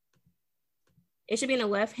 It should be in the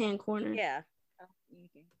left-hand corner. Yeah.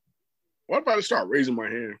 What if I just start raising my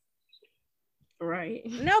hand? Right.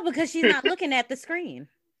 No, because she's not looking at the screen.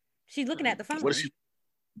 She's looking at the phone. What is she?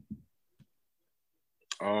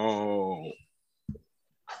 Oh.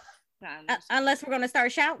 Unless we're going to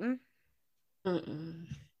start shouting.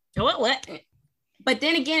 What? But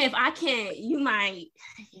then again, if I can't, you might.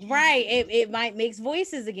 Right. It might mix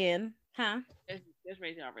voices again. Huh? Just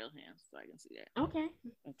raise your real hands so I can see that. Okay.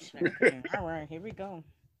 All right. Here we go.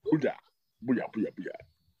 Booyah.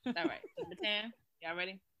 All right. Number 10. Y'all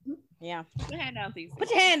ready? Yeah. Put your hand down, Cece. Put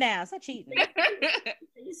your hand down. Stop cheating.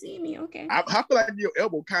 You see me? Okay. I feel like your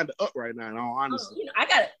elbow kind of up right now, in all honesty. You know, I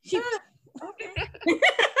got it. Okay.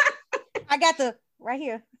 I got the right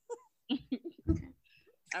here.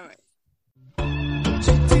 All right.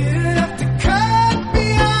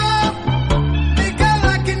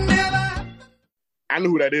 I know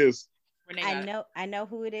who that is. I know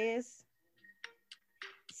who it is.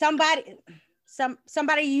 Somebody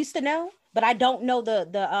you used to know, but I don't know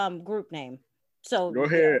the group name. So go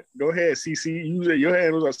ahead, CC. Your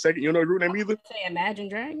hand was a second. You don't know the group name either. Say Imagine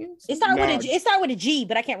Dragons. It started with a G,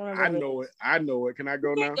 but I can't remember. I know it. Can I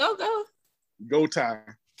go now? Go. Go Ty.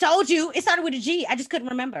 Told you it started with a G. I just couldn't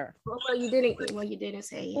remember. Well, you didn't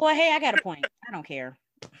say it. Well, hey, I got a point. I don't care.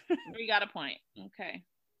 You got a point. Okay.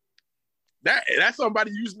 That's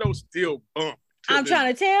somebody you know still bump. I'm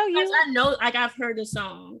trying to tell you. I know, like I've heard the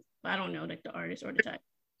song, but I don't know like the artist or the type.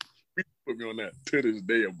 Put me on that to this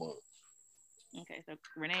day a bump. Okay, so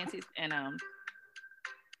Renee and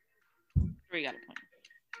Three got a point.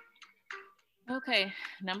 Okay,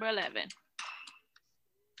 number 11.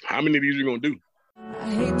 How many of these you gonna do? I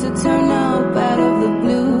hate to turn up out of the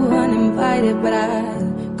blue, honey. invited, but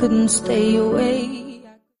I couldn't stay away.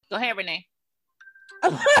 Go ahead, Renee.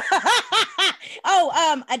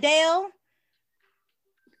 Adele.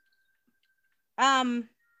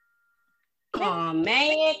 Oh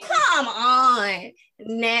man, come on.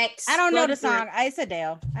 Next. I don't know the song. It's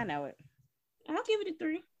Adele. I know it. I'll give it a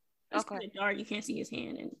 3. It's Okay. kind of dark. You can't see his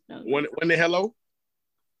hand. And When the hello?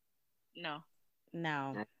 No.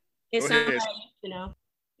 It's Go ahead. somebody, you know.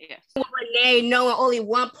 Yes. Renee knowing only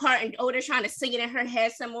one part and they're trying to sing it in her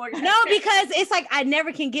head some more. No, because it's like I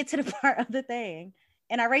never can get to the part of the thing.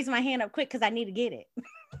 And I raise my hand up quick because I need to get it.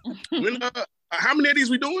 When, how many of these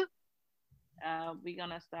we doing? We're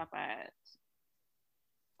gonna stop at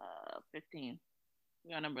 15.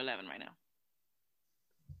 We're on number 11 right now.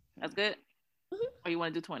 That's good. Or you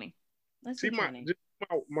want to do 20? Let's See do 20.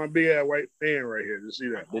 my big ass white fan right here. Just see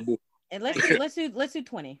that. Boom, boom. And let's do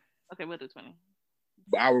 20. Okay, we'll do 20.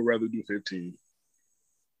 But I would rather do 15.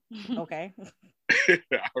 Okay. I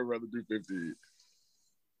would rather do 15.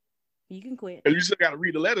 You can quit. And you still got to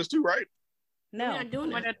read the letters too, right? No. We're not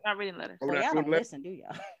doing We're that. not reading letters. Oh, So we're not y'all doing don't letters? listen, do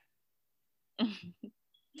y'all?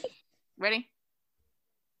 Ready?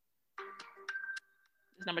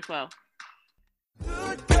 It's number 12.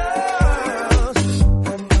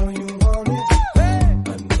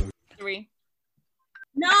 Three.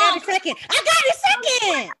 No, I got a second.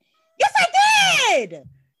 Yes, I did.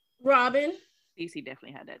 Robin. DC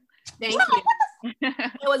definitely had that. Thank you.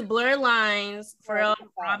 It was Blurred Lines for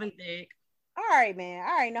Robin Thicke. All right, man. I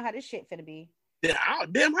already know how this shit finna be. Yeah,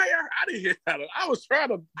 damn, I didn't hear that. I was trying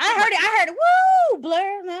to. I heard it. Woo!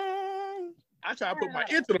 Blur, man. I tried to put my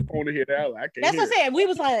ear to the phone to hear that. I can't That's hear what I'm saying. We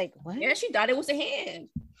was like, what? Yeah, she thought it was a hand.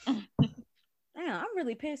 Damn, I'm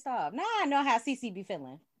really pissed off. Now I know how CC be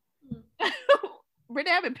feeling.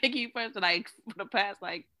 Brittany, I've been picking you first like for the past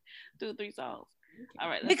like 2-3 songs. All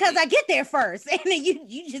right. Because I get there first. And then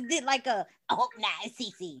you just did like a, oh, nah, it's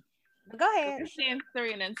CC. But go ahead.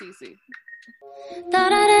 3 and then CC.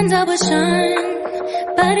 Thought I'd end up with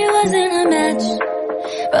Sean, but it wasn't a match.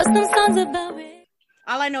 Wrote some songs about it.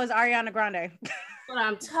 All I know is Ariana Grande. What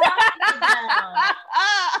I'm talking about.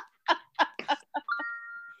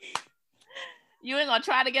 You ain't gonna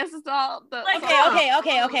try to guess the song?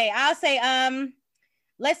 Okay. I'll say,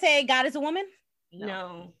 let's say God is a woman.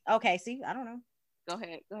 No. Okay, see, I don't know. Go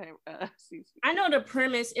ahead. CC. I know the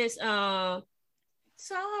premise is sorry.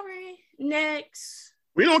 Next.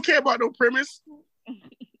 We don't care about no premise.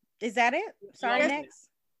 Is that it? Sorry, Yes. next.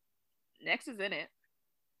 Next is in it,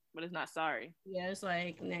 but it's not sorry. Yeah, it's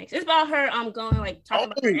like next. It's about her going like talking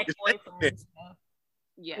about her it's ex-boyfriend and stuff.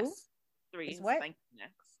 Yes. Ooh. 3. It's what? Thank you,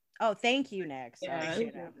 next. Oh, thank you, next. Yeah, Oh, shit.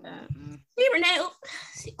 it's like that. Mm. See, Renee.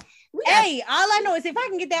 We got- Hey, all I know is if I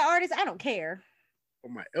can get that artist, I don't care.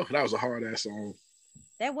 Oh, that was a hard ass song.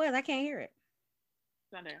 That was, I can't hear it.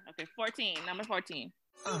 It's not there. Okay, 14. Number 14.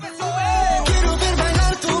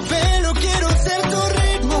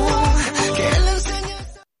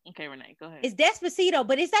 Okay, Renee, go ahead. It's Despacito,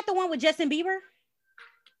 but is that the one with Justin Bieber?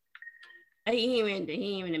 He ain't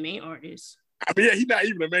even the main artist. I mean, yeah, he's not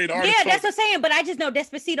even the main artist. Yeah, that's what I'm saying. But I just know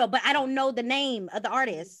Despacito, but I don't know the name of the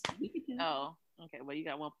artist. Oh, okay. Well, you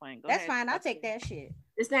got 1 point. Go That's ahead. fine. I'll take that shit.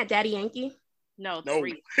 It's not Daddy Yankee. No, No.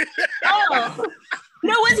 3. Oh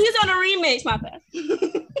no, he's on a remix. My bad.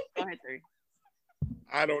 Go ahead, 3.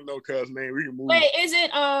 I don't know cuz name. We can move. Wait, is it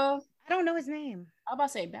I don't know his name. I'm about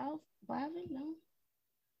to say Balvin? No.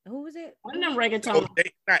 Who was it? One of them Oh, reggaeton.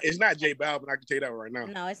 it's not J Balvin. I can tell you that right now.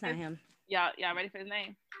 No, it's not him. Y'all ready for his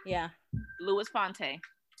name? Yeah. Louis Fonte.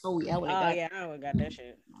 Oh yeah, I would Oh have got yeah, I would got that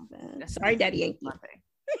shit. that. Sorry, Daddy Yankee. Fonte.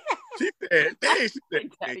 She said, dang,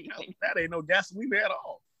 Daddy Yankee. that ain't no gasoline at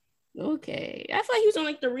all. Okay. I feel like he was on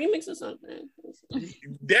like the remix or something.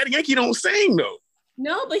 Daddy Yankee don't sing though.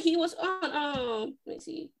 No, but he was on let me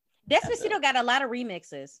see. Despacito got a lot of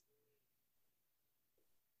remixes.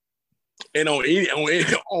 And on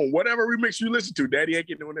whatever remix you listen to, Daddy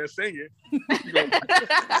Yankee doing that singing. You gonna-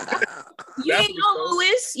 You That's ain't know what's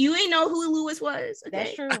Lewis. You ain't know who Lewis was. Okay.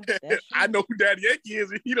 That's true. That's true. I know who Daddy Yankee is.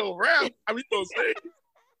 And he don't rap. I mean, he don't sing.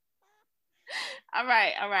 All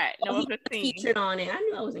right. Oh, Number he 15. featured on it. I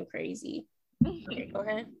knew I wasn't crazy. Okay, go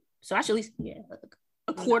ahead. So I should at least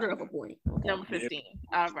a quarter of a point. Okay. Number 15.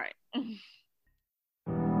 All right.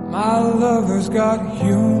 My lover's got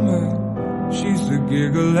humor. She's the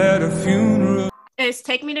giggle at a funeral. It's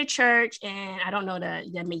Take Me to Church, and I don't know the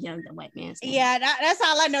white man's name. Yeah, that's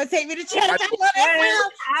all I know. Take me to church.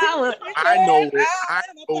 I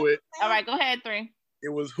know it. All right, go ahead, 3. It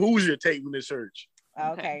was Hoosier Take Me to Church.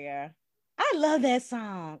 Okay, yeah. I love that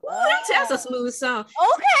song. Ooh, that's a smooth song.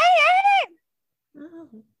 Okay, ain't it? Oh.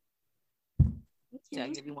 That's Yeah,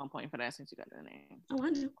 I'll give you 1 point for that since you got the name. Oh, I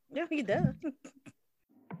know. Yeah, he does.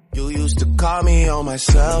 You used to call me on my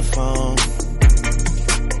cell phone.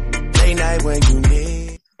 Late night when you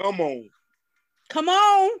need. Come on. Come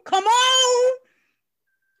on. Come on.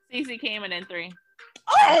 CC came in 3.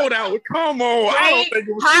 Oh, that was come on. I don't think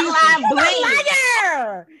it was Hotline Bling.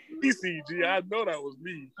 Liar. CCG. I know that was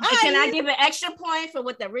me. Hey, can I give an extra point for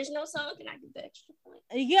what the original song? Can I give the extra point?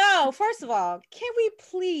 Yo, first of all, can we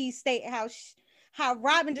please state how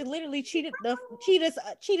Robin just literally cheated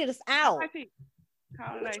us out?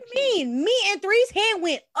 How What you mean? Me and Three's hand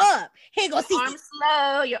went up. Here go see. Arms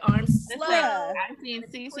slow. Your arms slow. Yeah. I've seen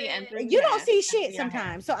CC and 3. You don't see shit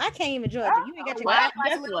sometimes, so I can't even judge you. You ain't got your What?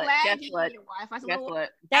 glasses. Guess what?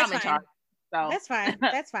 That's I'm in fine. charge. So That's fine.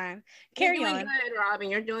 That's fine. Carry You're doing on. good, Robin.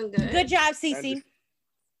 You're doing good. Good job, Cece.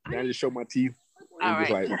 I just show my teeth. all I'm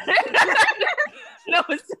right. just like, No,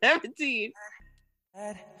 it's 17.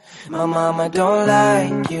 My mama don't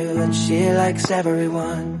like you and she likes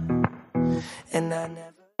everyone. And I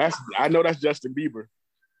never. I know that's Justin Bieber.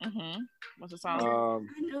 What's the song?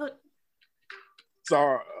 I know it.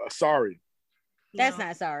 Sorry. That's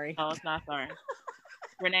not sorry. No, it's not. Sorry.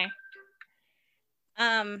 Renee?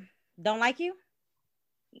 Don't like you?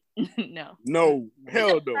 No. No.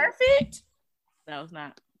 Hell no. Perfect. No, it's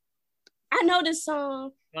not. I know this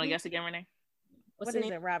song. You want to guess again, Renee? What is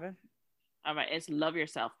it, Robin? All right, it's Love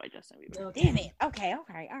Yourself by Justin Bieber. Damn it. Okay, all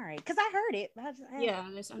right. Because I heard it. Yeah, I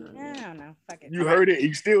know. I don't know. Fuck it. You heard it.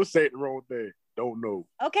 You still said the wrong thing. Don't know.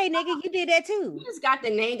 Okay, nigga, you did that too. You just got the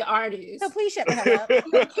name the artist. So please shut the hell up.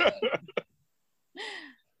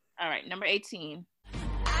 All right, number 18.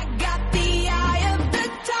 I got the eye of the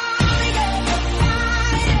tiger.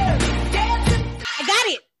 I got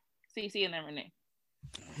it. CC and then Renee.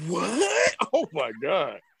 What? Oh my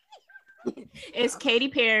God. It's Katy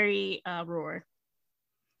Perry, Roar.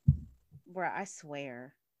 Bro, I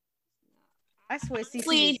swear, CC.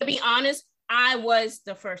 Please, to be honest, I was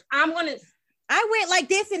the first. I went like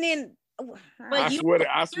this and then. But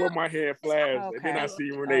I swear my hand flashed and then I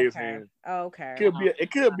see Renee's hand. Okay.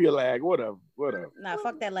 It could be a lag. Whatever. No,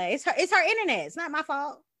 fuck that lag. It's her internet. It's not my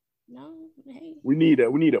fault. No, hey. We need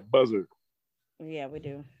a buzzer. Yeah, we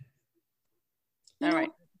do. All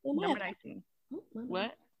right. Number 19.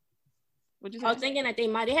 What? What'd you say? I was thinking that they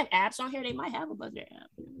have apps on here. They might have a buzzer app.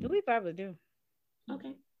 We probably do.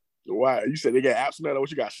 Okay. Why? You said they got apps on that? What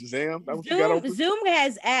you got? Shazam? That what you got open? Zoom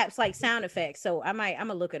has apps like sound effects, so I'm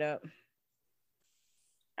gonna look it up.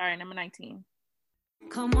 All right, number 19.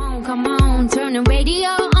 Come on, turn the radio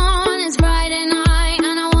on. It's Friday night,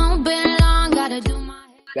 and I won't be long. Gotta do my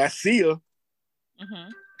hair. That's Sia.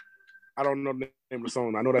 I don't know the name of the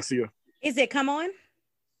song. I know that's Sia. Is it Come On?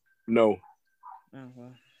 No. Oh,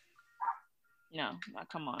 well. No, not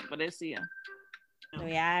Come On, but it's Sia. Oh,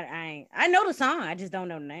 yeah, I know the song. I just don't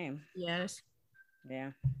know the name. Yes.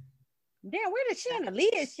 Yeah. Damn, where did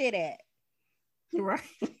Shannalea shit at? Right.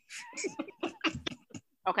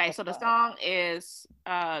 Okay, so the song is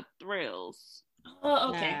Thrills.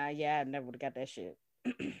 Oh, okay. Nah, yeah, I never would have got that shit.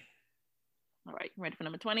 All right, ready for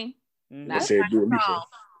number 20? Let's say do it, Lisa.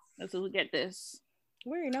 Let's see who get this.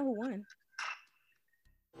 We already know who won.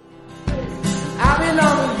 I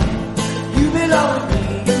belong, you belong,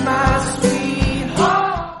 you're my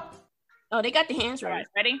sweetheart. Oh, they got the hands raised.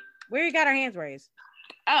 Ready? We already got our hands raised.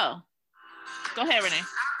 Oh, go ahead, Renee.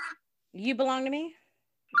 You belong to me?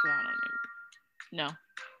 No.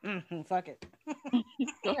 Fuck it.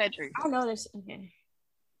 Go ahead, 3. I don't know this. Okay.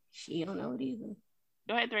 She don't know it either.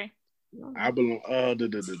 Go ahead, 3. I belong.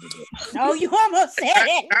 Oh, you almost said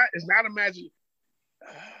it. It's not Imagine.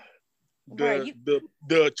 Bruh,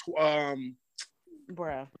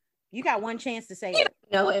 Bruh, you got one chance to say it.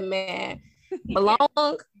 No, it man.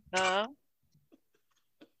 Belong.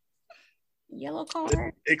 Yellow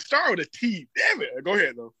card. It started with a T. Damn it. Go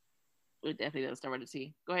ahead though. It definitely doesn't start with a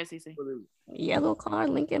T. Go ahead, CC. Yellow card,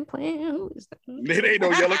 Lincoln Plan. It ain't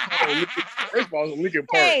no yellow card. First of all, it's Lincoln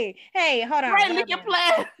Park. Hey, hold on. Right, Lincoln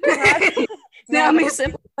Plan.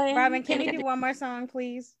 Robin, can you do one more song,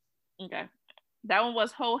 please? Okay. That one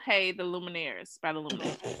was Ho Hey the Lumineers by the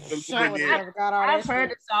Lumineers. I've heard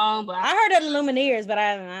the song, but I heard of the Lumineers, but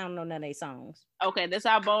I don't know none of their songs. Okay, this is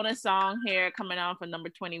our bonus song here coming on for number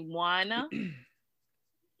 21.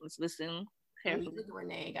 Let's listen carefully.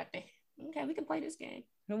 Renee got the. Okay, we can play this game.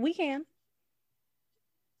 We can.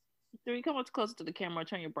 3, come up closer to the camera.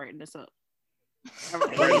 Turn your brightness up.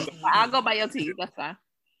 Right. I'll go by your teeth. That's fine.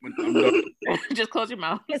 Just close your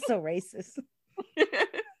mouth. It's so racist.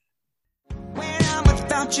 When I'm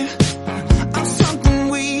without you, I'm something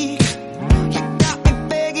weak. You got me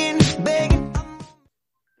begging.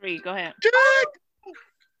 3, go ahead.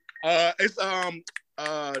 It's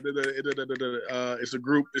It's a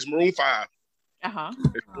group. It's Maroon 5. It's Oh,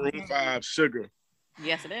 Maroon 5. Sugar.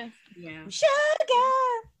 yes, it is. Yeah. Sugar.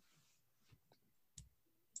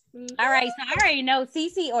 All right, so I already know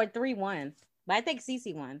CC or 3 won, but I think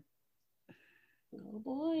CC won. Oh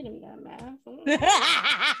boy, them got math.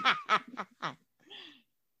 I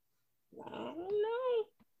don't know.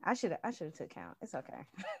 I should have took count. It's okay.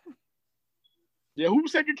 Yeah, who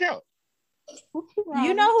was second count?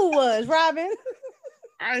 You know who was Robin.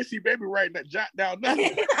 I ain't see baby writing that jot down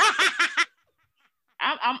nothing.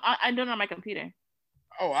 I'm doing it on my computer.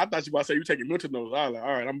 Oh, I thought you about to say you taking mental notes. I was like, all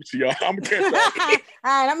right, I'm gonna see y'all. I'm gonna catch y'all.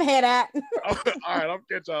 All right, I'm gonna head out. All right, I'm gonna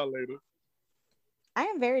catch y'all later. I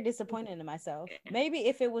am very disappointed in myself. Maybe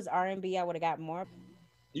if it was R&B, I would have got more.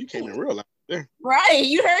 You came in real life. Yeah. Right,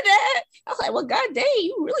 you heard that? I was like, well, god dang,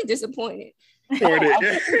 you really disappointed.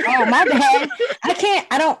 Oh, my bad.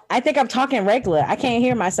 I think I'm talking regular. I can't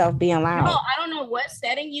hear myself being loud. No, I don't know what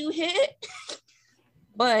setting you hit,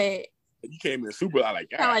 but You came in super. I like.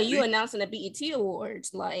 kind of like you announcing the BET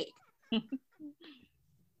Awards. Like, it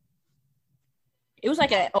was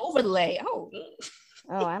like an overlay. Oh,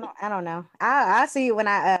 I don't know. I'll see it when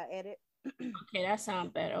I edit. okay, that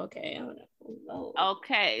sounds better. Okay.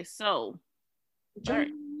 Okay, so third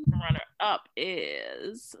runner up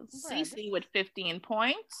is CC with 15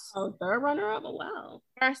 points. Oh, third runner up. Oh, wow.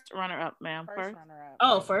 First runner up, ma'am. First runner up.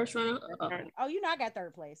 Oh, first runner up. Oh, you know I got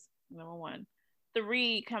third place. Number 1.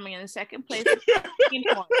 3 coming in second place. With 15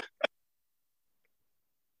 points.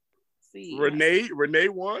 See. Renee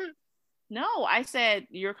won. No, I said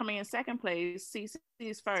you're coming in second place. CC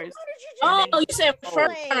is first. Oh, you said first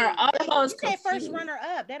runner up. You said first runner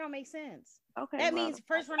up. That don't make sense. Okay. That means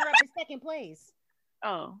first runner up is second place.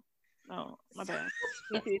 Oh, my bad.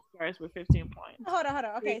 CC is first with 15 points. Hold on.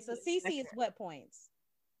 Okay, so CC is what points?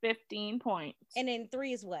 15 points. And then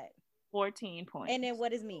 3 is what? 14 points. And then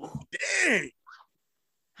what is me? Dang.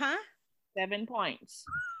 Huh? 7 points.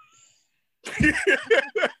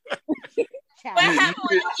 What happened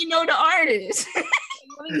when you know the artist?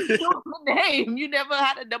 You know the name. You never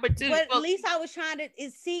had a number 2. But at least I was trying to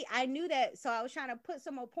I knew that, so I was trying to put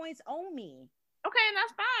some more points on me. Okay, and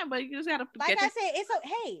that's fine, but you just gotta like I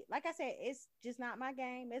said, it's just not my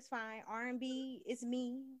game. It's fine. R&B, it's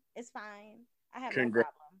me. It's fine. I have no problem.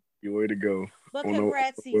 You way to go. But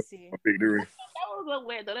congrats, CC. Victory. That was a little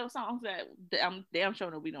weird though. There were songs that I'm damn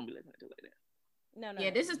sure that we don't be listening to like that. No. Yeah,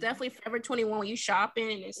 this is definitely Forever 21 when you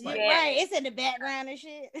shopping and it's like right. It's in the background and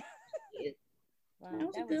shit. Wow, that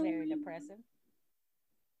was very one. depressing.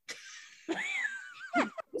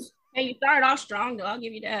 Hey, you started off strong though. I'll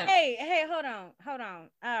give you that. Hey, hold on.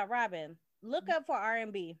 Robin, look up for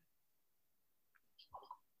R&B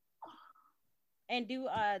and do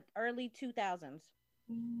early 2000s.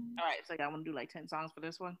 All right, so I want to do like 10 songs for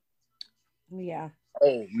this one. Yeah.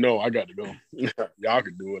 Oh no, I got to go. Y'all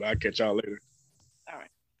can do it. I'll catch y'all later. All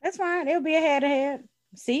right. That's fine. It'll be a head-to-head.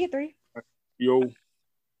 See you 3. Yo.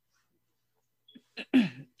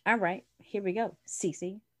 All right. Here we go.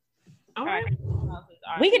 CC. All right.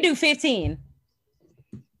 We can do 15.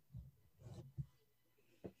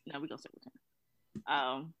 No, we gonna stick with 10.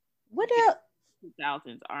 What else?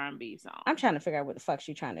 2000s R&B song. I'm trying to figure out what the fuck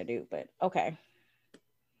she's trying to do, but okay.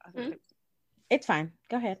 It's fine.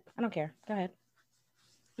 Go ahead. I don't care. Go ahead.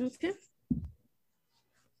 Okay.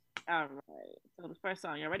 All right. So the first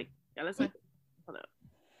song, y'all ready? Y'all listen? Hold up.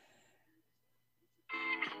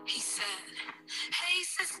 He said, hey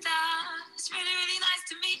sister, it's really, really nice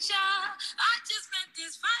to meet ya. I just met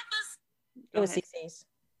this 5%. It was CC's.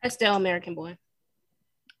 That's still American Boy.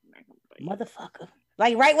 Motherfucker.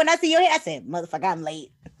 Like right when I see your hair, I said, motherfucker, I'm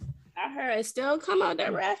late. I heard it still come out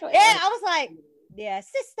that rap. Yeah, I was like, yeah,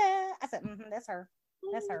 sister. I said, that's her.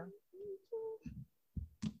 That's her.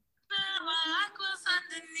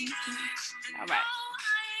 All right.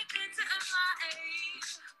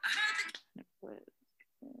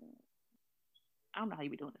 I don't know how you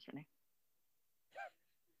be doing this, Renee.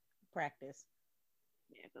 Practice.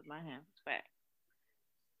 Yeah, because my hands is fat.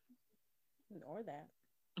 Or that.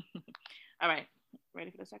 All right.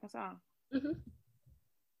 Ready for the second song? Mm-hmm.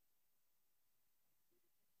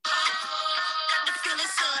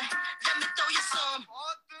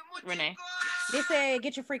 Renee. They said,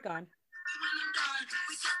 get your freak on.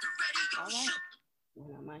 All right.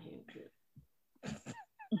 Well, my hand up.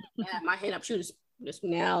 Yeah, my hand up. She was just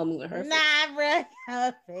now moving her. Nah, bro.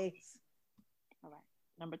 Her face. All right.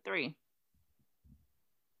 Number 3.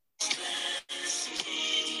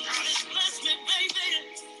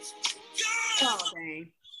 Oh,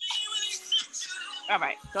 dang. All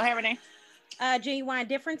right. Go ahead, Renee. Genuine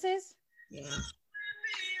Differences. Yeah.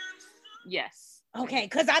 Yes. Okay,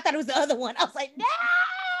 because I thought it was the other one. I was like, no.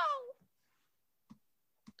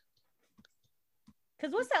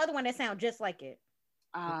 Because what's the other one that sounds just like it?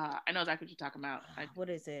 I know exactly what you're talking about. What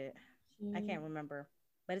is it? I can't remember,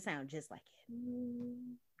 but it sounds just like it.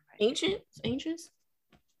 Ancient? Is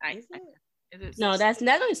it? No, that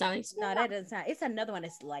doesn't sound like. No, that doesn't sound. It's another one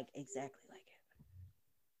that's like exactly like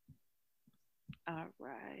it. All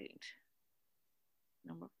right.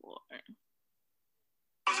 Number 4.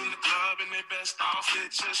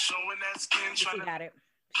 She got it.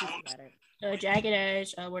 She got it. Jagged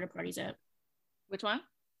Edge. Where the party's at? Which one?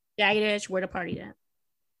 Jagged Edge. Where the party's at?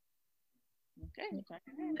 Okay.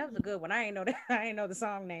 That was a good one. I ain't know that. I ain't know the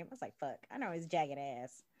song name. I was like, fuck. I know it's Jagged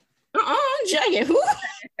Ass. Jagged. Who?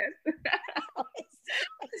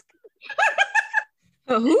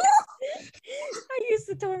 Who? I used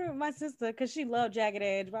to tour with my sister because she loved Jagged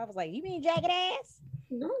Edge, but I was like, you mean Jagged Ass?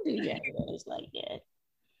 Don't do Jagged Edge like that.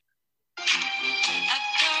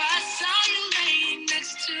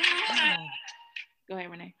 Go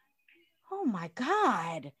ahead, Renee. Oh my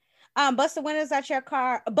God. Bust the windows out your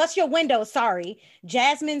car. Bust your windows, sorry.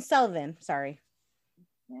 Jasmine Sullivan. Sorry.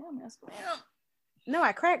 Yeah, that's cool. No,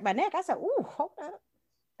 I cracked my neck. I said, ooh, hold up.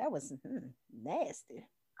 That was nasty.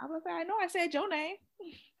 I was like, I know I said your name.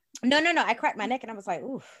 No. I cracked my neck and I was like,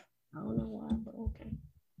 oof. I don't know why, but okay.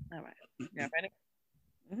 All right. Yeah, ready?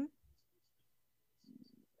 Mm-hmm.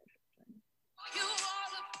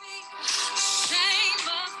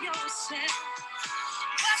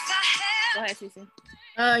 Go ahead, Cece.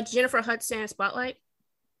 Jennifer Hudson, Spotlight.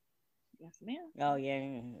 Yes, ma'am. Oh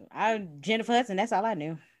yeah, Jennifer Hudson. That's all I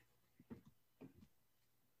knew.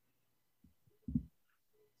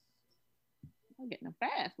 I'm getting them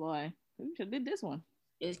fast, boy. We should have did this one.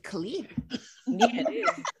 It's clear. Yeah, it is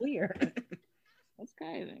clear. That's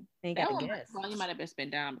crazy. Ain't That got to one, guess. well, you might have been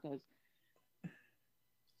spent down because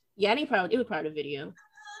Yeah, it was part of the video.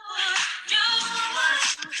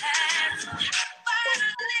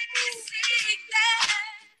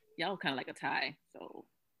 y'all kind of like a tie. So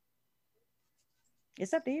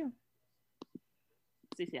It's up to you.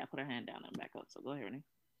 Cece, I put her hand down and back up. So go ahead, Renee.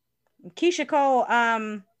 Keisha Cole.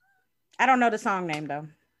 I don't know the song name though.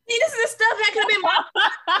 See, this is the stuff that could have been my.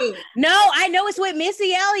 No, I know it's with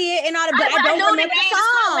Missy Elliott and all the, but I don't remember the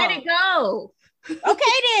song. Let it go.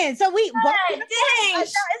 Okay, then. So we both. Dang.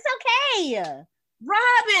 It's okay.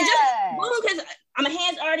 Robin, just boom, because my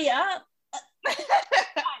hand's already up.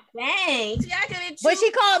 Dang. See, I could've But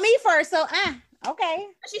she called me first, so okay.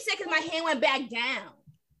 She said because my hand went back down.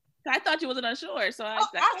 I thought you wasn't unsure, so I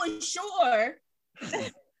was sure.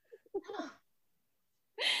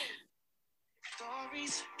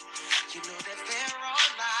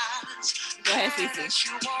 Go ahead, Cece.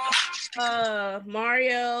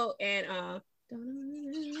 Mario and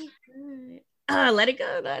Let It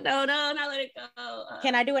Go. No, not Let It Go.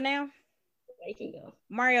 Can I do it now? You can go.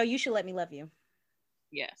 Mario, You Should Let Me Love You.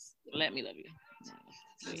 Yes, Let Me Love You.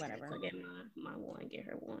 Whatever. So get my one, get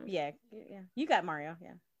her one. Yeah. You got Mario.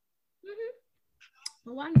 Yeah.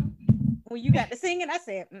 Well, why not? When you got to sing it, I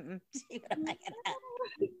said,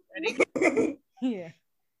 yeah.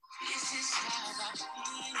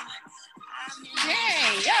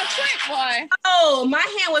 Dang, y'all quick, boy. Oh, my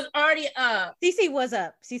hand was already up. CC was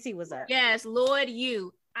up. Yes, Lord,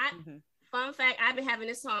 you. Fun fact, I've been having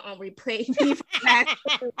this song on replay.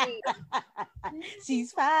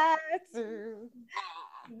 She's fine. I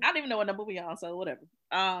don't even know what number we on, so whatever.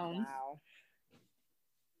 Wow.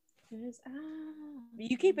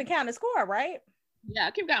 You keeping count of score, right? Yeah,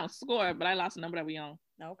 I keep counting score, but I lost the number that we on.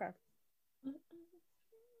 Okay.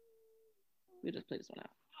 We'll just play this one out.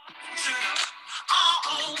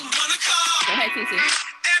 Go ahead, Cece.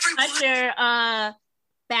 Usher,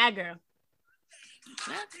 Bad Girl.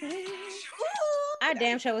 I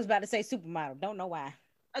damn sure was about to say supermodel. Don't know why.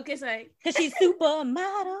 Okay, sorry. Because she's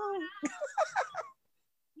supermodel.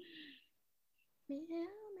 Go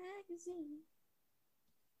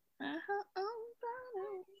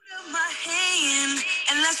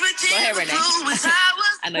ahead, Renee.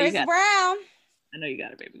 I know Chris you got Brown. it. I know you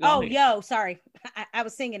got it, baby. Go ahead. Yo, sorry. I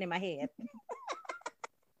was singing in my head.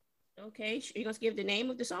 Okay, you gonna give the name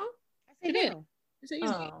of the song? I said did.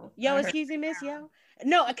 Oh. Yo, excuse me, miss. Yo.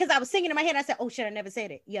 No, because I was singing in my head. I said, oh shit, I never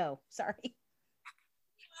said it. Yo, sorry.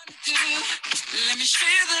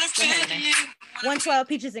 112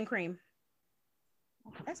 Peaches and Cream.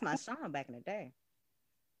 That's my song back in the day.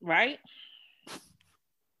 Right?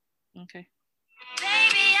 Okay.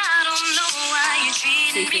 Baby, I don't know why you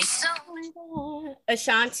treated me so.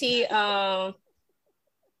 Ashanti, Come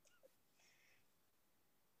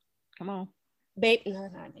on. babe. No,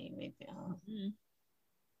 not baby.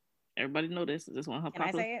 Everybody know this. Is this one her Can I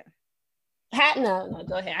popular? say it? No,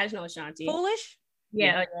 go ahead. I just know Ashanti. Foolish?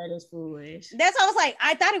 Yeah, it is Foolish. That's what I was like.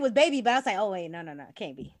 I thought it was Baby, but I was like, oh wait, no, it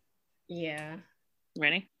can't be. Yeah.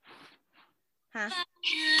 Ready? Huh?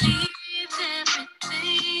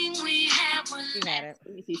 You had it.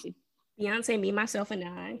 Beyonce, Me, Myself, and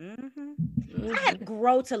I. I had to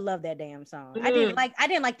grow to love that damn song. I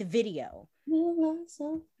didn't like the video.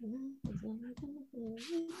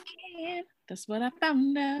 That's what I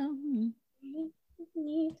found out.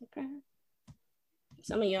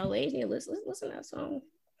 Some of y'all ladies need to listen to that song.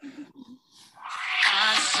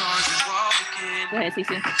 Go ahead,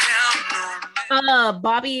 Cece.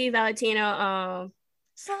 Bobby Valentino.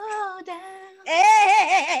 Slow down.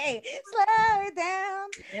 Hey, slow it down.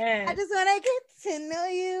 Yeah. I just wanna get to know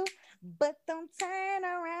you, but don't turn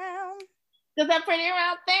around. Does that pretty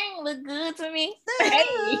round thing look good to me?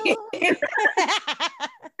 Hey.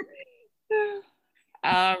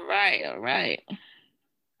 All right.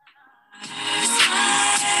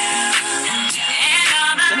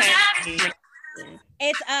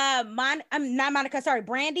 It's not Monica, sorry,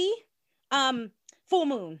 Brandy. Full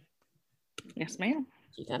Moon. Yes, ma'am.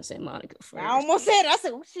 You gotta say Monica first. I almost said it. I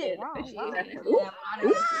said, oh shit.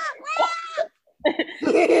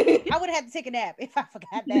 I would have had to take a nap if I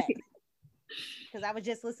forgot that. Because I was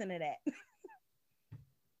just listening to that.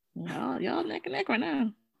 Y'all neck and neck right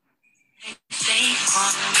now.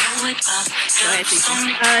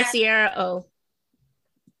 Sierra O.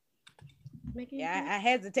 Yeah, I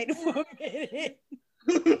hesitated for a minute.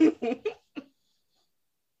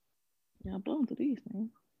 Y'all blown to these,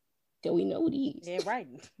 man. Do we know these? Yeah, right.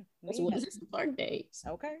 That's what is this birthdays.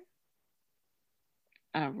 Okay.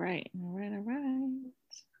 All right.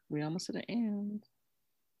 We almost to the end.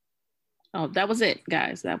 Oh, that was it,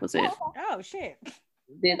 guys. That was it. Oh shit.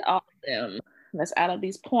 Did all of them. Let's add up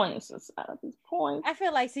these points. I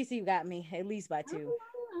feel like CC got me at least by 2.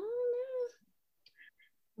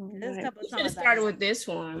 There's a couple of songs. Started with this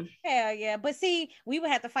one. Hell yeah. But see, we would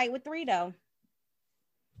have to fight with 3 though.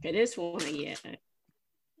 Okay, this one, yeah.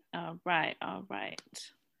 All right.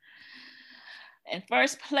 In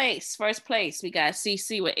first place, we got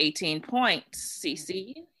CC with 18 points.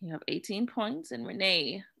 CC, you have 18 points, and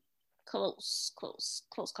Renee, close call,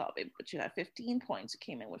 baby, but you have 15 points. You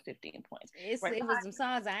came in with 15 points. It was some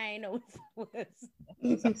songs I ain't know what it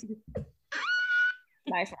was.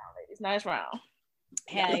 Nice round, ladies. Nice round.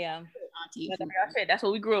 Hell yeah. That's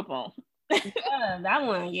what we grew up on. Yeah, that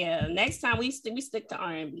one, yeah. Next time we stick to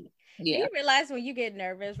R&B. Yeah. You realize when you get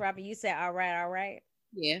nervous, Robert, you say, all right.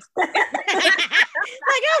 Yeah. Like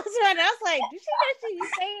I was running. I was like, did she you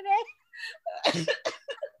saying that?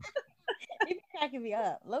 You cracking me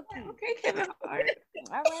up. Low key. Okay, Kevin Hart.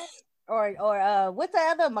 All right. Or what's the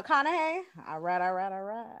other McConaughey? All right.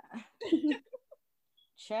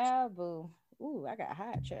 Child boo. Ooh, I got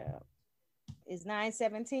hot child. It's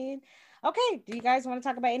 9:17. Okay. Do you guys want to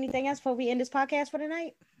talk about anything else before we end this podcast for the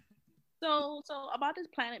night? So about this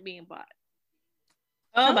planet being bought.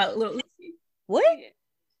 About Lil Uzi. What?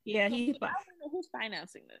 Yeah, I don't know who's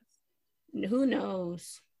financing this. Who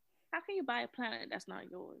knows? How can you buy a planet that's not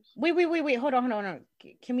yours? Wait. Hold on.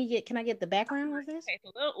 Can I get the background of this? Okay,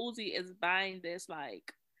 so Lil Uzi is buying this,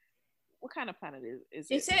 like, what kind of planet is it?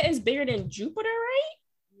 They said it's bigger than Jupiter, right?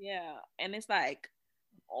 Yeah, and it's like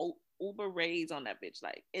uber rays on that bitch.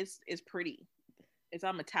 Like, it's pretty. It's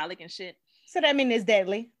all metallic and shit. So that means it's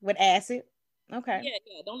deadly with acid. Okay.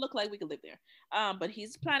 Yeah. Don't look like we could live there. But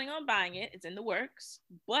he's planning on buying it. It's in the works.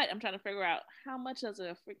 But I'm trying to figure out how much does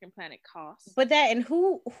a freaking planet cost. But that, and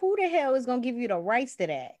who the hell is gonna give you the rights to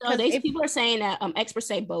that? So people are saying that experts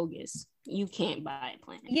say bogus. You can't buy a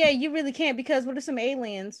planet. Yeah, you really can't, because what are some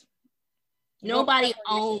aliens? Nobody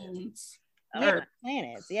owns Earth.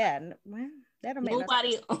 Planets. Yeah. Well, that'll make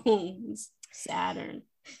nobody owns Saturn.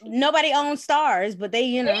 Nobody owns stars, but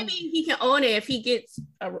they, maybe he can own it if he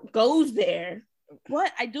goes there.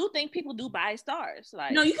 What? I do think people do buy stars.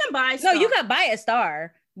 Like, no, you can buy stars. No, you can buy a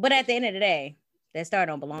star, but at the end of the day, that star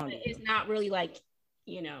don't belong to you. It's not really like,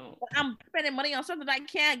 I'm spending money on something I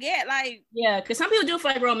can't get. Like, yeah, because some people do it for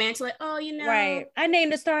like romance, like, right. I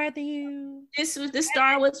named the star after you. This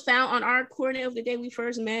star was found on our coordinate of the day we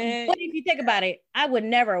first met. But if you think about it, I would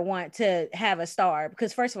never want to have a star,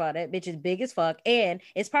 because first of all, that bitch is big as fuck, and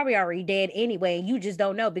it's probably already dead anyway, and you just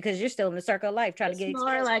don't know because you're still in the circle of life trying to get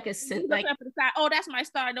more like a like. Oh, that's my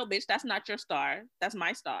star. No, bitch, that's not your star. That's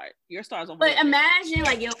my star. Your star's over there. But imagine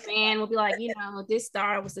like your fan will be like, this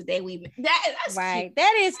star was the day we met. That's right. Cute.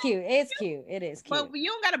 That is cute. It's cute. It is cute. But you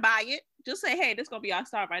don't gotta buy it. Just say, hey, this gonna be our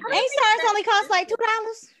star right now. Ain't stars only cost like $2?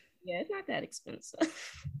 Yeah, it's not that expensive.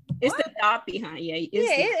 It's the thought behind. Yeah,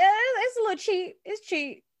 it's a little cheap. It's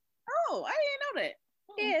cheap. Oh, I didn't know that.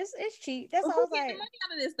 Yeah, it's cheap. That's Well, all. who getting Like money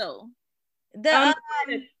out of this though?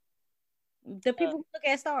 the people who look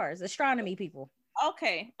at stars, astronomy people.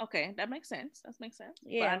 Okay, that makes sense. That makes sense.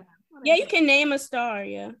 Yeah. Yeah, you can name a star.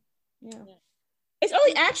 Yeah. It's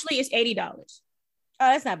only actually it's $80. Oh,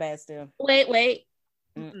 that's not bad still. Wait.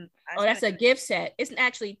 Mm-mm. Oh, that's a gift set. It's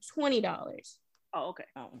actually $20. Oh, okay.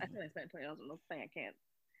 Oh. I still spent $20 on no thing. I can't.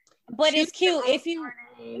 But it's cute if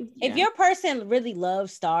Yeah. your person really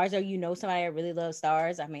loves stars, or you know somebody that really loves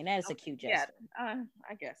stars. I mean, that is a cute gesture. Yeah,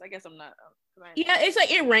 I guess I'm not. Yeah, it's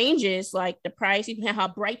like it ranges like the price. You can have how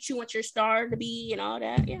bright you want your star to be and all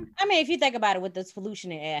that. Yeah. I mean, if you think about it, with this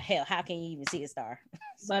pollution in air, hell, how can you even see a star?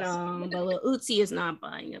 But little Uzi is not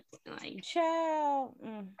buying it. Like Child.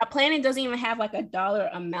 a planet doesn't even have like a dollar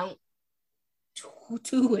amount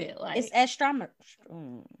to it. Like It's astronomical.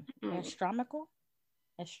 Astronomical.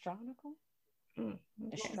 Astronomical.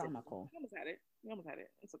 Astronomical. You almost had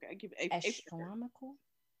it. It's okay. I give it Astronomical.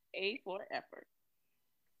 A for effort.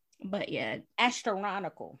 But yeah,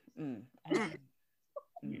 Astronomical. okay.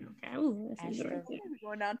 Ooh, that's Astro-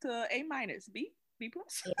 Going down to A minus, B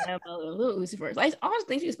plus. yeah, but little Uzi first. Like all the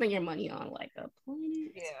things you spend your money on, like a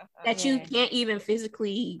planet that Yeah. you can't even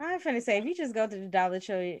physically. I'm finna say, if you just go to the Dollar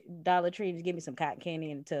Tree and just give me some cotton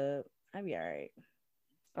candy in the tub, I'd be all right.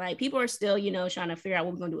 Like people are still, trying to figure out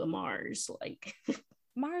what we're gonna do at Mars. Like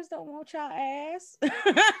Mars don't want y'all ass.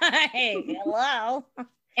 Hey, hello.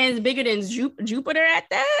 and it's bigger than Jupiter at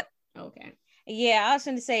that. Okay. Yeah, I was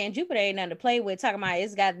gonna say, and Jupiter ain't nothing to play with. Talking about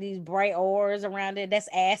it's got these bright ores around it. That's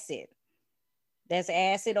acid. That's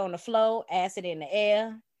acid on the floor, acid in the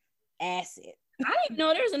air, acid. I didn't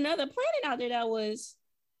know there's another planet out there that was.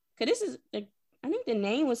 Cause this is, I think the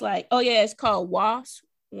name was like, oh yeah, it's called WASP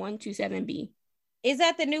 127b. Is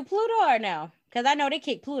that the new Pluto or no? Because I know they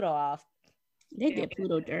kicked Pluto off. They did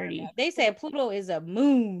Pluto dirty. They said Pluto is a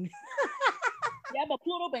moon. Yeah, but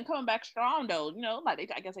Pluto been coming back strong though.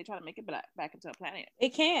 Like I guess they try to make it back into a planet.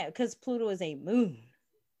 It can't because Pluto is a moon.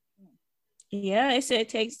 Yeah, it said it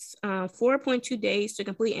takes 4.2 days to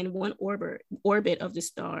complete in one orbit of the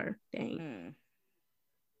star. Dang.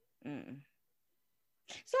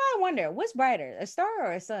 So I wonder, what's brighter, a star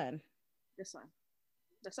or a sun? The sun.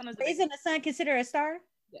 The sun is. Isn't the sun considered a star?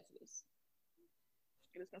 Yes, it is.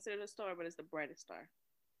 It is considered a star, but it's the brightest star.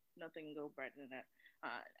 Nothing can go brighter than that.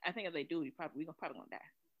 I think if they do, we're probably gonna die.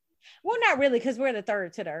 Well, not really, because we're the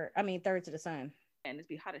third to the earth. I mean, third to the sun. And it's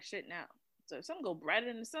be hot as shit now. So if something go brighter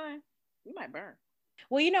than the sun, we might burn.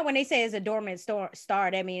 Well, when they say it's a dormant star,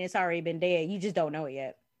 that means it's already been dead. You just don't know it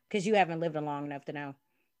yet because you haven't lived long enough to know.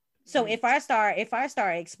 So if our star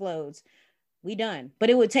explodes, we done.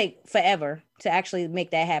 But it would take forever to actually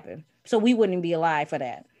make that happen. So we wouldn't be alive for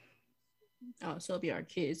that. Oh, so it'll be our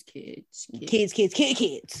kids.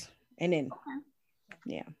 And then,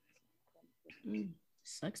 yeah.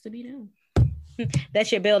 Sucks to be them.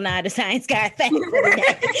 That's your Bill Nye the Science Guy thing.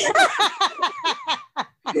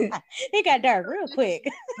 It got dark real quick.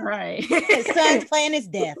 Right. His son's playing his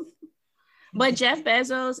death. But Jeff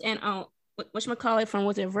Bezos and whatchamacallit from,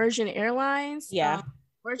 was it Virgin Airlines? Yeah.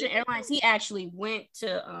 Virgin Airlines, he actually went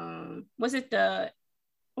to was it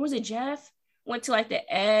Jeff? Went to like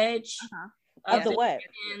the edge of the what?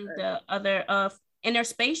 And the other in their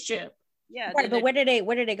spaceship. Yeah. Right, but where did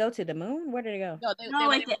they go to? The moon? Where did they go? No, they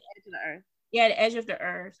like went to the Earth. Yeah, the edge of the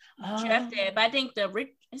Earth. Oh. Jeff did, but I think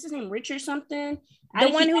is his name Rich or something? The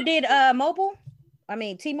one who did mobile? I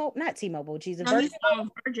mean T-Mobile, not T-Mobile, Jesus. No,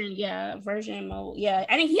 Virgin Mobile. Yeah,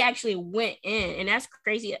 I think he actually went in, and that's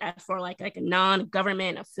crazy for like a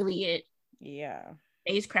non-government affiliate. Yeah.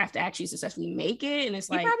 Spacecraft to actually successfully make it, and it's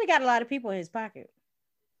like he probably got a lot of people in his pocket.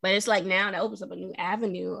 But it's like now that opens up a new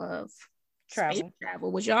avenue of travel.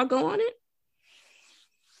 Would y'all go on it?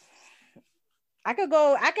 I could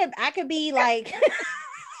go. I could be like,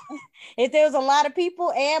 if there was a lot of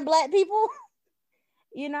people and black people,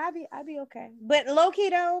 I'd be okay. But low key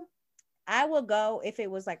though, I would go if it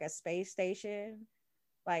was like a space station,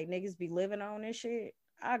 like niggas be living on this shit.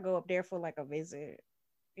 I'd go up there for like a visit.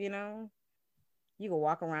 You can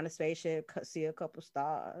walk around the spaceship, see a couple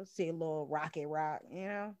stars, see a little rocket rock.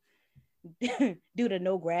 Do the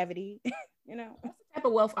no gravity. That's the type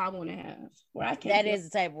of wealth I want to have. Where I can. That is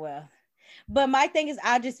the type of wealth. But my thing is,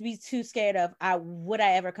 I'll just be too scared of would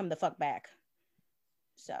I ever come the fuck back?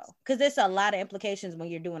 So, because there's a lot of implications when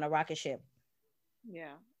you're doing a rocket ship.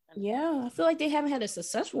 Yeah. Yeah, I feel like they haven't had a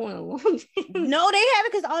successful one in a long time. No, they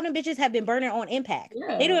haven't, because all them bitches have been burning on impact.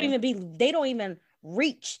 Yeah. They don't even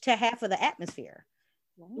reach to half of the atmosphere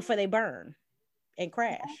before they burn and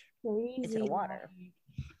crash into the water.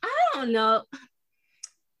 I don't know.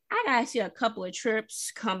 I I gotta see a couple of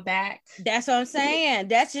trips come back. That's what I'm saying.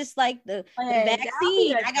 That's just like the That'll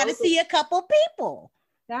be vaccine. a I got to dope- see a couple people.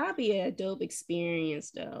 That'd be a dope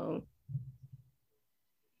experience, though.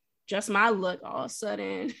 Just my look, all of a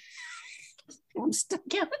sudden, I'm stuck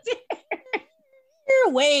out there.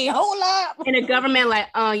 Wait, hold up. And the government, like,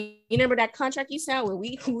 you remember that contract you signed? Well,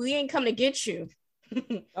 we ain't come to get you.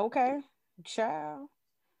 Okay, child.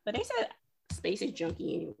 But they said space is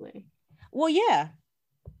junky anyway. Well, yeah,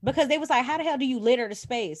 because they was like, how the hell do you litter the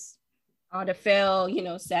space? All the fell,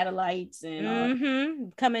 satellites and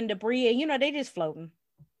all. Coming debris, and they just floating.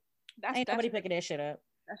 Ain't nobody That's picking that shit up.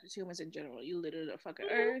 That's just humans in general. You litter the fucking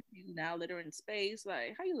earth. You now litter in space.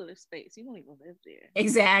 Like, how you litter space? You don't even live there.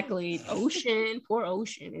 Exactly. Ocean, poor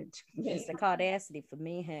ocean. It's the caudacity for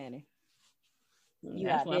me, honey. You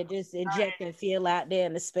That's out what there just injecting fuel out there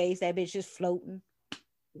in the space. That bitch just floating.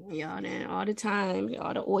 Yeah, then all the time,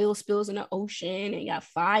 all the oil spills in the ocean, and you got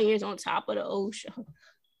fires on top of the ocean.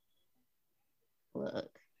 Look,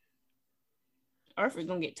 Earth is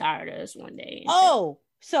gonna get tired of us one day. Oh,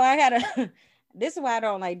 so I gotta. This is why I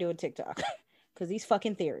don't like doing TikTok, because these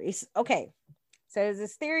fucking theories. Okay, so there's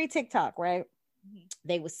this theory TikTok, right?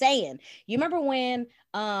 They were saying, you remember when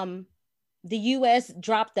the U.S.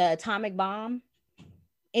 dropped the atomic bomb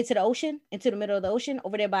into the ocean, into the middle of the ocean,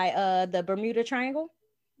 over there by the Bermuda Triangle?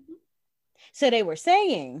 So they were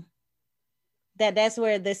saying that that's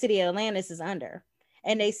where the city of Atlantis is under,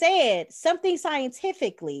 and they said something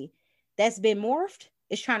scientifically that's been morphed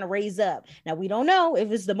is trying to raise up. Now we don't know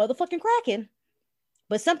if it's the motherfucking Kraken,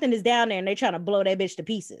 but something is down there and they're trying to blow that bitch to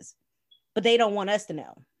pieces. But they don't want us to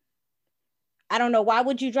know. I don't know. Why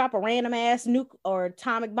would you drop a random ass nuke or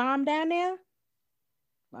atomic bomb down there?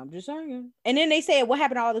 I'm just saying. And then they said, what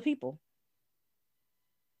happened to all the people?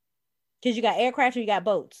 Because you got aircraft and you got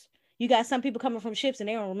boats. You got some people coming from ships and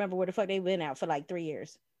they don't remember where the fuck they've been out for like 3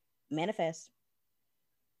 years. Manifest.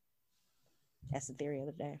 That's the theory of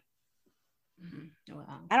the day.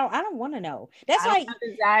 Wow. I don't want to know. That's I like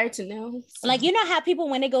don't desire to know. like how people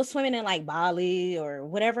when they go swimming in like Bali or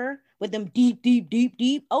whatever with them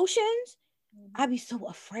deep oceans, I'd be so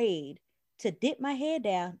afraid to dip my head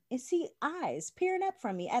down and see eyes peering up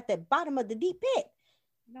from me at the bottom of the deep pit.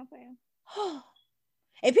 No fair.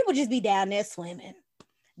 And people just be down there swimming,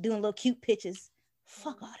 doing little cute pictures.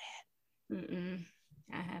 Fuck all that.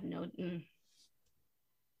 I have no.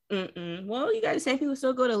 Well, you gotta say people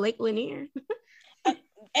still go to Lake Lanier.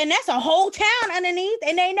 And that's a whole town underneath,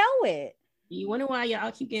 and they know it. You wonder why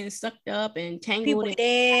y'all keep getting sucked up and tangled. People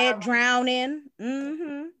dead, drowning.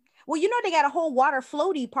 Well, they got a whole water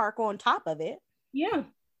floaty park on top of it. Yeah.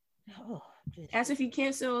 Oh, as if you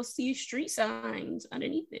can't still see street signs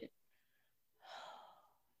underneath it.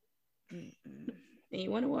 And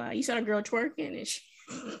you wonder why. You saw a girl twerking and she...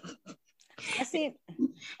 I see.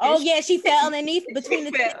 Oh yeah, she fell underneath between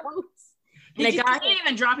the two. And the guy didn't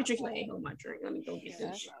even drop it. Like, hey, hold my drink. Let me go get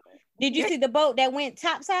this. Did you see the boat that went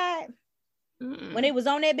topside? When it was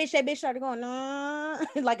on that bitch started going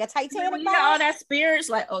like a Titanic. You got all that spirits,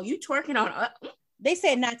 like, oh, you twerking on. They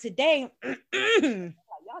said not today. Y'all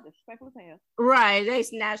disrespectful as hell. Right, they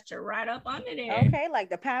snatched her right up under there. Okay, like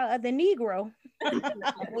the power of the Negro.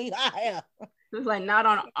 We are. It's like not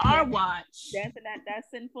on our watch. Dancing that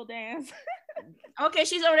sinful dance. Okay,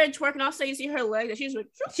 she's over there twerking. Also, you see her legs. And she's like,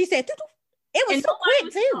 she said, it was so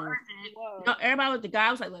quick too. No, everybody with the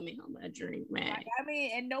guy was like, let me hold my drink, man. Like, I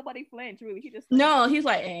mean, and nobody flinched really. He just no, he's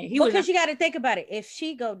like, hey, because you got to think about it. If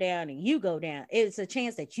she go down and you go down, it's a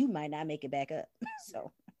chance that you might not make it back up.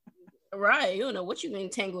 So, right, you don't know what you been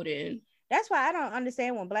tangled in. That's why I don't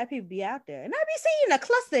understand when Black people be out there, and I be seeing a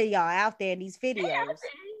cluster of y'all out there in these videos. Yeah,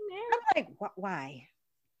 I'm like, why?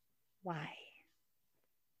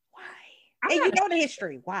 And you know the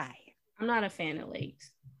history. Why? I'm not a fan of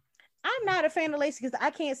lakes. I'm not a fan of lakes because I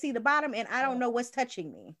can't see the bottom and I don't know what's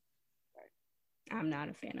touching me. I'm not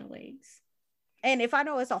a fan of lakes. And if I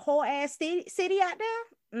know it's a whole ass city out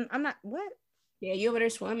there, I'm not. What? Yeah, you over there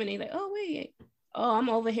swimming. And you're like, oh wait, oh I'm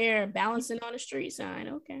over here balancing on a street sign.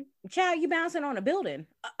 Okay, child, you bouncing on a building?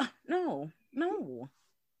 No.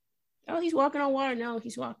 Oh, he's walking on water. No,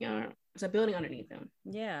 he's walking on. It's a building underneath him.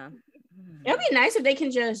 Yeah. It'd be nice if they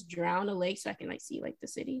can just drown the lake so I can like see like the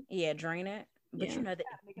city. Yeah, drain it. But yeah.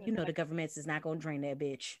 The government is not gonna drain that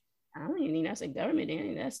bitch. I don't even think that's a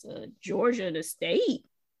government. That's the Georgia, the state.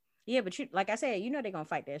 Yeah, but like I said, they're gonna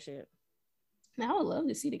fight that shit. Now I would love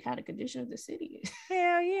to see the kind of condition of the city.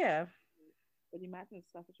 Hell yeah. But imagine the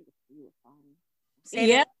stuff that you would find. Say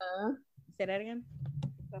that again.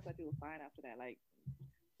 Stuff that you would find after that, like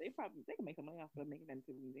they can make some money off of making that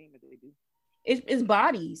into a museum if they do. It's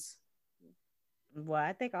bodies. Well,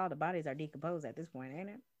 I think all the bodies are decomposed at this point, ain't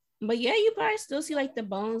it? But yeah, you probably still see like the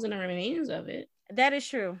bones and the remains of it. That is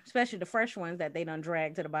true, especially the fresh ones that they done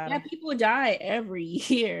drag to the Yeah, bottom. people die every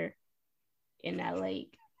year in that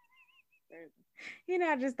lake. You know,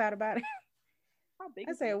 I just thought about it. How big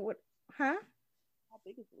I is said, it? what? Huh? How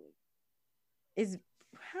big is it? Is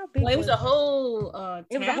how big? Well, it was a whole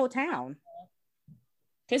It was a whole town.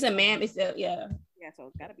 It's a man. It's a Yeah, so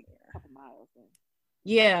it's got to be a couple miles. Then.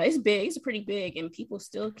 yeah. It's big. It's pretty big, and people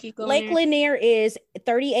still keep going. Lake there. Lanier is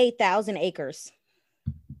 38,000 acres.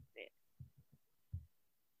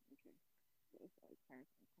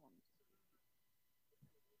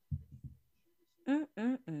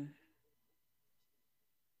 Mm-mm-mm.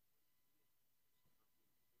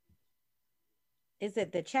 Is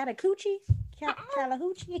it the Chattahoochee?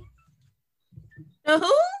 Chattahoochee? The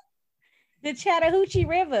who? The Chattahoochee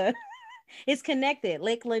River. It's connected.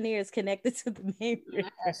 Lake Lanier is connected to the main river.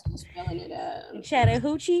 Spelling it out.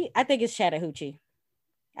 Chattahoochee? I think it's Chattahoochee.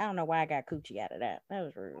 I don't know why I got coochie out of that. That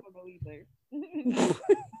was rude. I don't know either.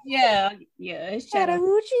 Yeah, it's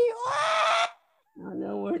Chattahoochee? I don't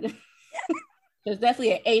know where. There's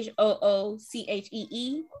definitely an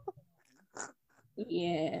Hoocchee.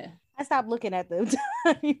 Yeah. I stopped looking at them.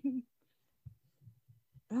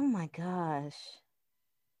 Oh my gosh.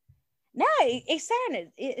 Now it's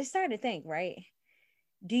starting to think, right?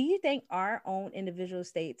 Do you think our own individual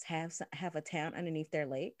states have a town underneath their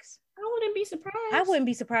lakes? I wouldn't be surprised. I wouldn't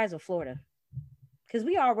be surprised with Florida, because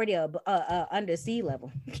we already under sea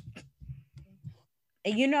level.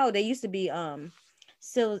 And you know, they used to be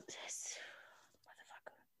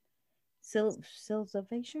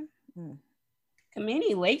silvification.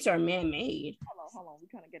 Many lakes are man-made. Hold on. We're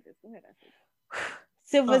trying to get this. Go ahead.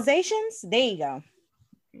 Civilizations. There you go.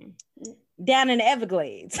 Down in the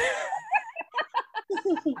Everglades. Well,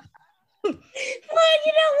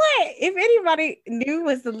 you know what? If anybody knew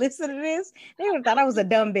was to listen to this, they would have thought I was a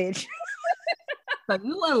dumb bitch. But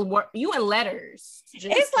you in letters.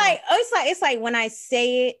 It's like when I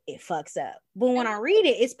say it, it fucks up. But when I read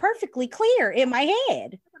it, it's perfectly clear in my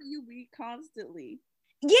head. You read constantly.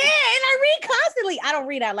 Yeah, and I read constantly. I don't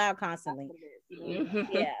read out loud constantly. Mm-hmm.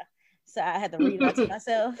 Yeah. So I had to read it to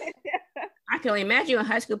myself. I can only imagine you in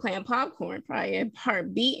high school playing popcorn, probably a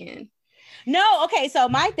part beating. No, okay. So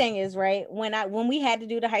my thing is, right, when we had to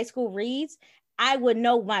do the high school reads, I would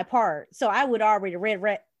know my part. So I would already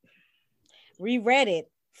reread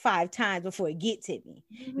it 5 times before it get to me.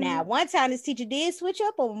 Mm-hmm. Now, one time this teacher did switch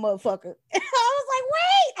up on a motherfucker. I was like,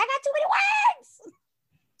 wait, I got too many words.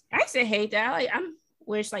 I used to hate that. I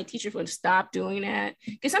wish like teachers would stop doing that,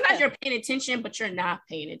 because sometimes you're paying attention, but you're not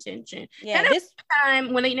paying attention. Yeah, this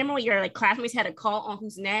time when remember when your like classmates had a call on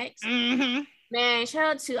who's next. Mm-hmm. Man, shout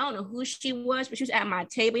out to, I don't know who she was, but she was at my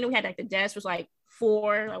table. You know, we had like the desk was like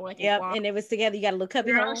 4. Like, yep, and it was together. You got a little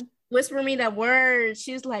cubby hole. Whisper me that word.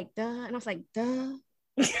 She was like, duh. And I was like, duh.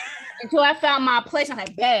 Until I found my place. I was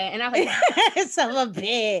like, bad. And I was like, son of a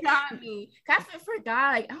bitch. Got me. I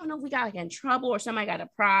forgot. Like, I don't know if we got like in trouble or somebody got a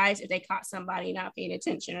prize if they caught somebody not paying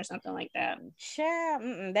attention or something like that.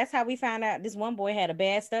 Child, that's how we found out this one boy had a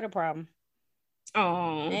bad stutter problem.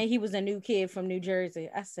 Oh, and he was a new kid from New Jersey.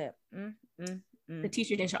 I said, the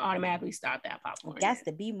teacher then should automatically stop that popcorn. Got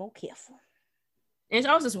to be more careful. And there's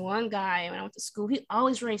always this one guy when I went to school. He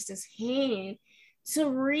always raised his hand to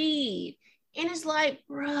read, and it's like,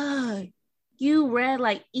 bruh, you read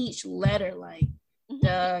like each letter, like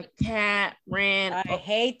the cat ran. I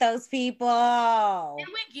hate those people. And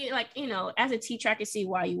we get like, you know, as a teacher, I can see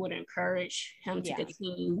why you would encourage him to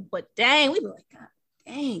continue. But dang, we be like, God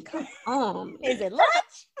dang, come on. Is it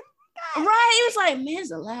lunch? Right. It was like, man, it's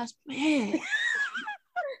the last man.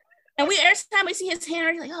 And we every time we see his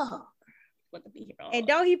hand, we're like, oh, what the be here. And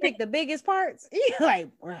don't he pick the biggest parts? He's like,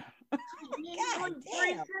 bro. God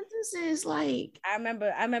damn. Sentences, like I remember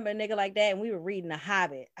a nigga like that, and we were reading The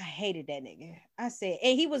Hobbit. I hated that nigga. I said,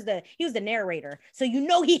 and he was the narrator, so you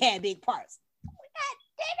know he had big parts. God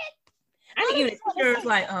damn it! I think even the teacher was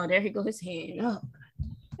like, oh, there he goes his hand. Oh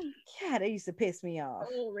God, that used to piss me off.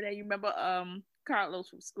 Oh, Renee, you remember Carlos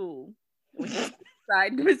from school when he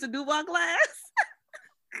inside Mr. Duval class?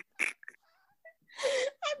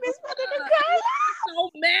 I miss Mr. Duval. So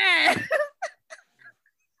mad.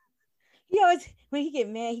 He always, when he get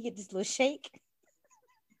mad, he get this little shake. He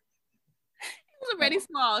was already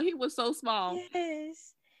small. He was so small.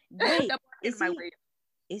 Yes. Wait,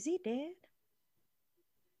 is he dead?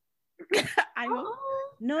 I hope.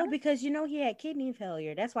 No, because you know he had kidney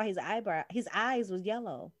failure. That's why his eyes was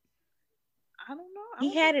yellow. I don't know.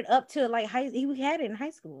 He had it up to like he had it in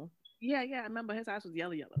high school. Yeah, I remember his eyes was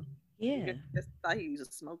yellow. Yeah. Just thought he used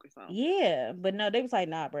to smoke or something. Yeah, but no, they was like,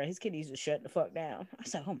 nah, bro, his kidneys just shut the fuck down. I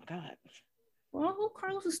said, oh my God. Well, I hope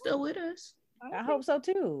Carlos is still with us. I hope so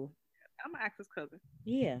too. I'm gonna ask his cousin.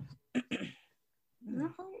 Yeah.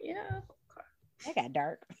 Yeah. That got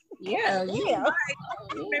dark. Yeah. Yeah.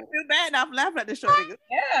 I feel bad now. I'm laughing at the short nigga.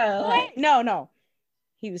 Yeah. Like, No.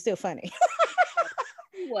 He was still funny.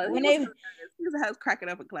 He was. When He was cracking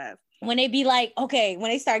up in class. When they be like, okay,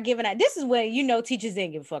 when they start giving out, this is when teachers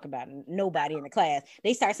didn't give a fuck about nobody in the class.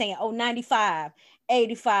 They start saying, 95,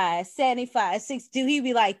 85, 75, 62. He'd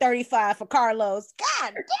be like 35 for Carlos.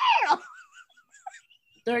 God damn.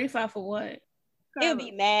 35 for what? It would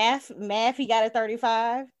be math. Math, he got a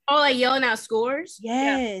 35. Oh, like yelling out scores?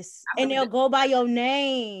 Yes. Yeah. And they'll go by your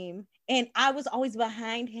name. And I was always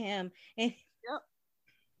behind him. And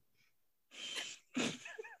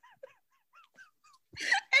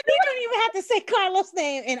and you don't even have to say Carlos'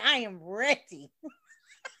 name, and I am ready.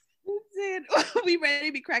 We ready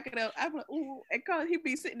to be cracking up. I'm like, ooh, and Carlos, he'd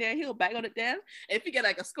be sitting there, he'll bang on the desk. And if he get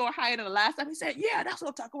like a score higher than the last time, he said, yeah, that's what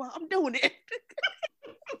I'm talking about. I'm doing it.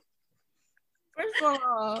 First of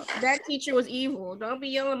all, that teacher was evil. Don't be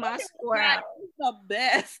yelling my score out. He was the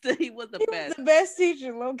best. He was the best. Was the best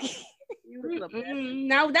teacher, Loki.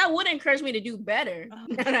 Now that would encourage me to do better.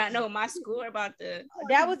 I know my score about the.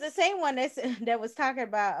 That was the same one that was talking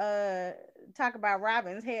about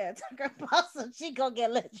Robin's hair. Talking about so she gonna get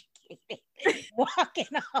electrocuted walking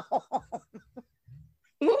home.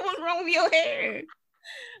 What was wrong with your hair?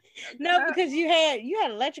 No, because you had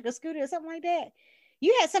electrical scooter or something like that.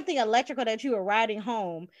 You had something electrical that you were riding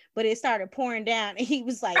home, but it started pouring down, and he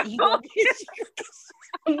was like,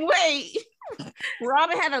 "Wait,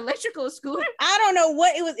 Robin had an electrical scooter? I don't know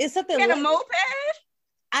what it was. It's something. He had a moped?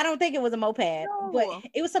 I don't think it was a moped, but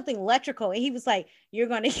it was something electrical, and he was like, "You're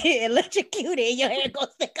gonna get electrocuted, and your hair gonna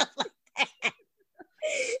stick up like that."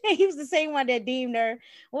 And he was the same one that deemed her.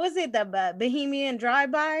 What was it? The Bohemian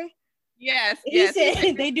Drive-By? Yes. He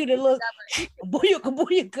said they do the little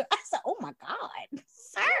booyaka. I said, "Oh my God,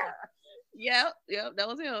 sir." Yep, that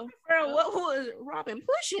was him. Girl, what was Robin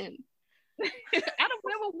pushing? I don't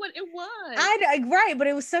remember what it was. Right, but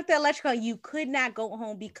it was something electrical. You could not go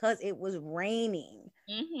home because it was raining.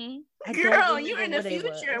 Mm-hmm. Girl, you in the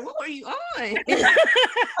future. What were you on?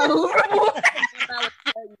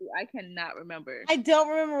 I cannot remember. I don't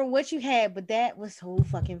remember what you had, but that was so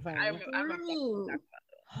fucking funny. I remember.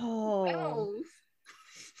 Oh,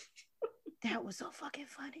 that was so fucking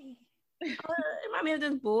funny. It reminded me of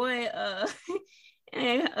this boy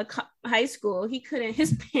in high school.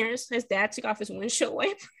 His dad took off his windshield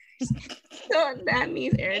wipers. So that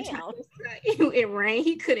means every time it rained,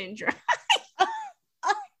 he couldn't drive.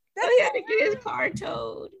 So he had to get his car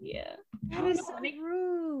towed. Yeah. That is so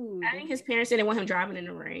rude. I think his parents didn't want him driving in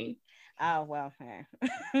the rain. Oh, well,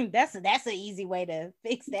 that's an easy way to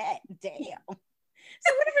fix that. Damn.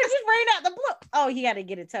 So what if it just rained out the blue? Oh, he got to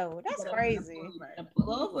get it towed. That's crazy.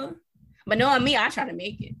 Pull over. But knowing me, I try to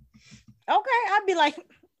make it. Okay, I'd be like,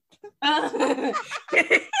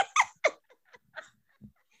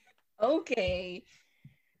 okay.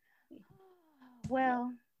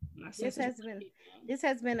 Well, this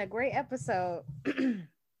has been a great episode.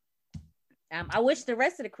 I wish the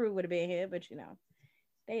rest of the crew would have been here, but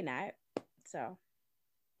they not. So.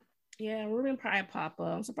 Yeah, Ruben probably pop up.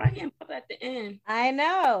 I'm surprised he didn't pop at the end. I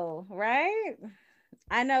know, right?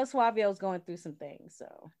 I know Suavio's going through some things,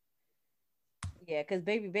 so yeah, because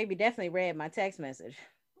baby definitely read my text message.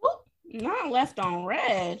 Not left on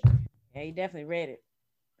red. Yeah, he definitely read it.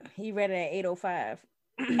 He read it at 8:05.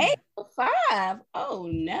 8:05? Oh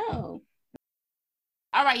no.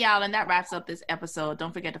 All right, y'all, and that wraps up this episode.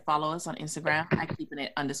 Don't forget to follow us on Instagram at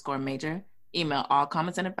keepingit_major. Email all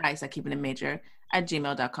comments and advice at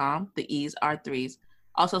keepingitmajor@gmail.com. The E's are 3s.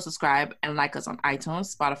 Also subscribe and like us on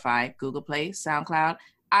iTunes, Spotify, Google Play, SoundCloud,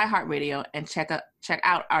 iHeartRadio, and check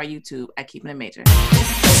out our YouTube at Keeping It Major.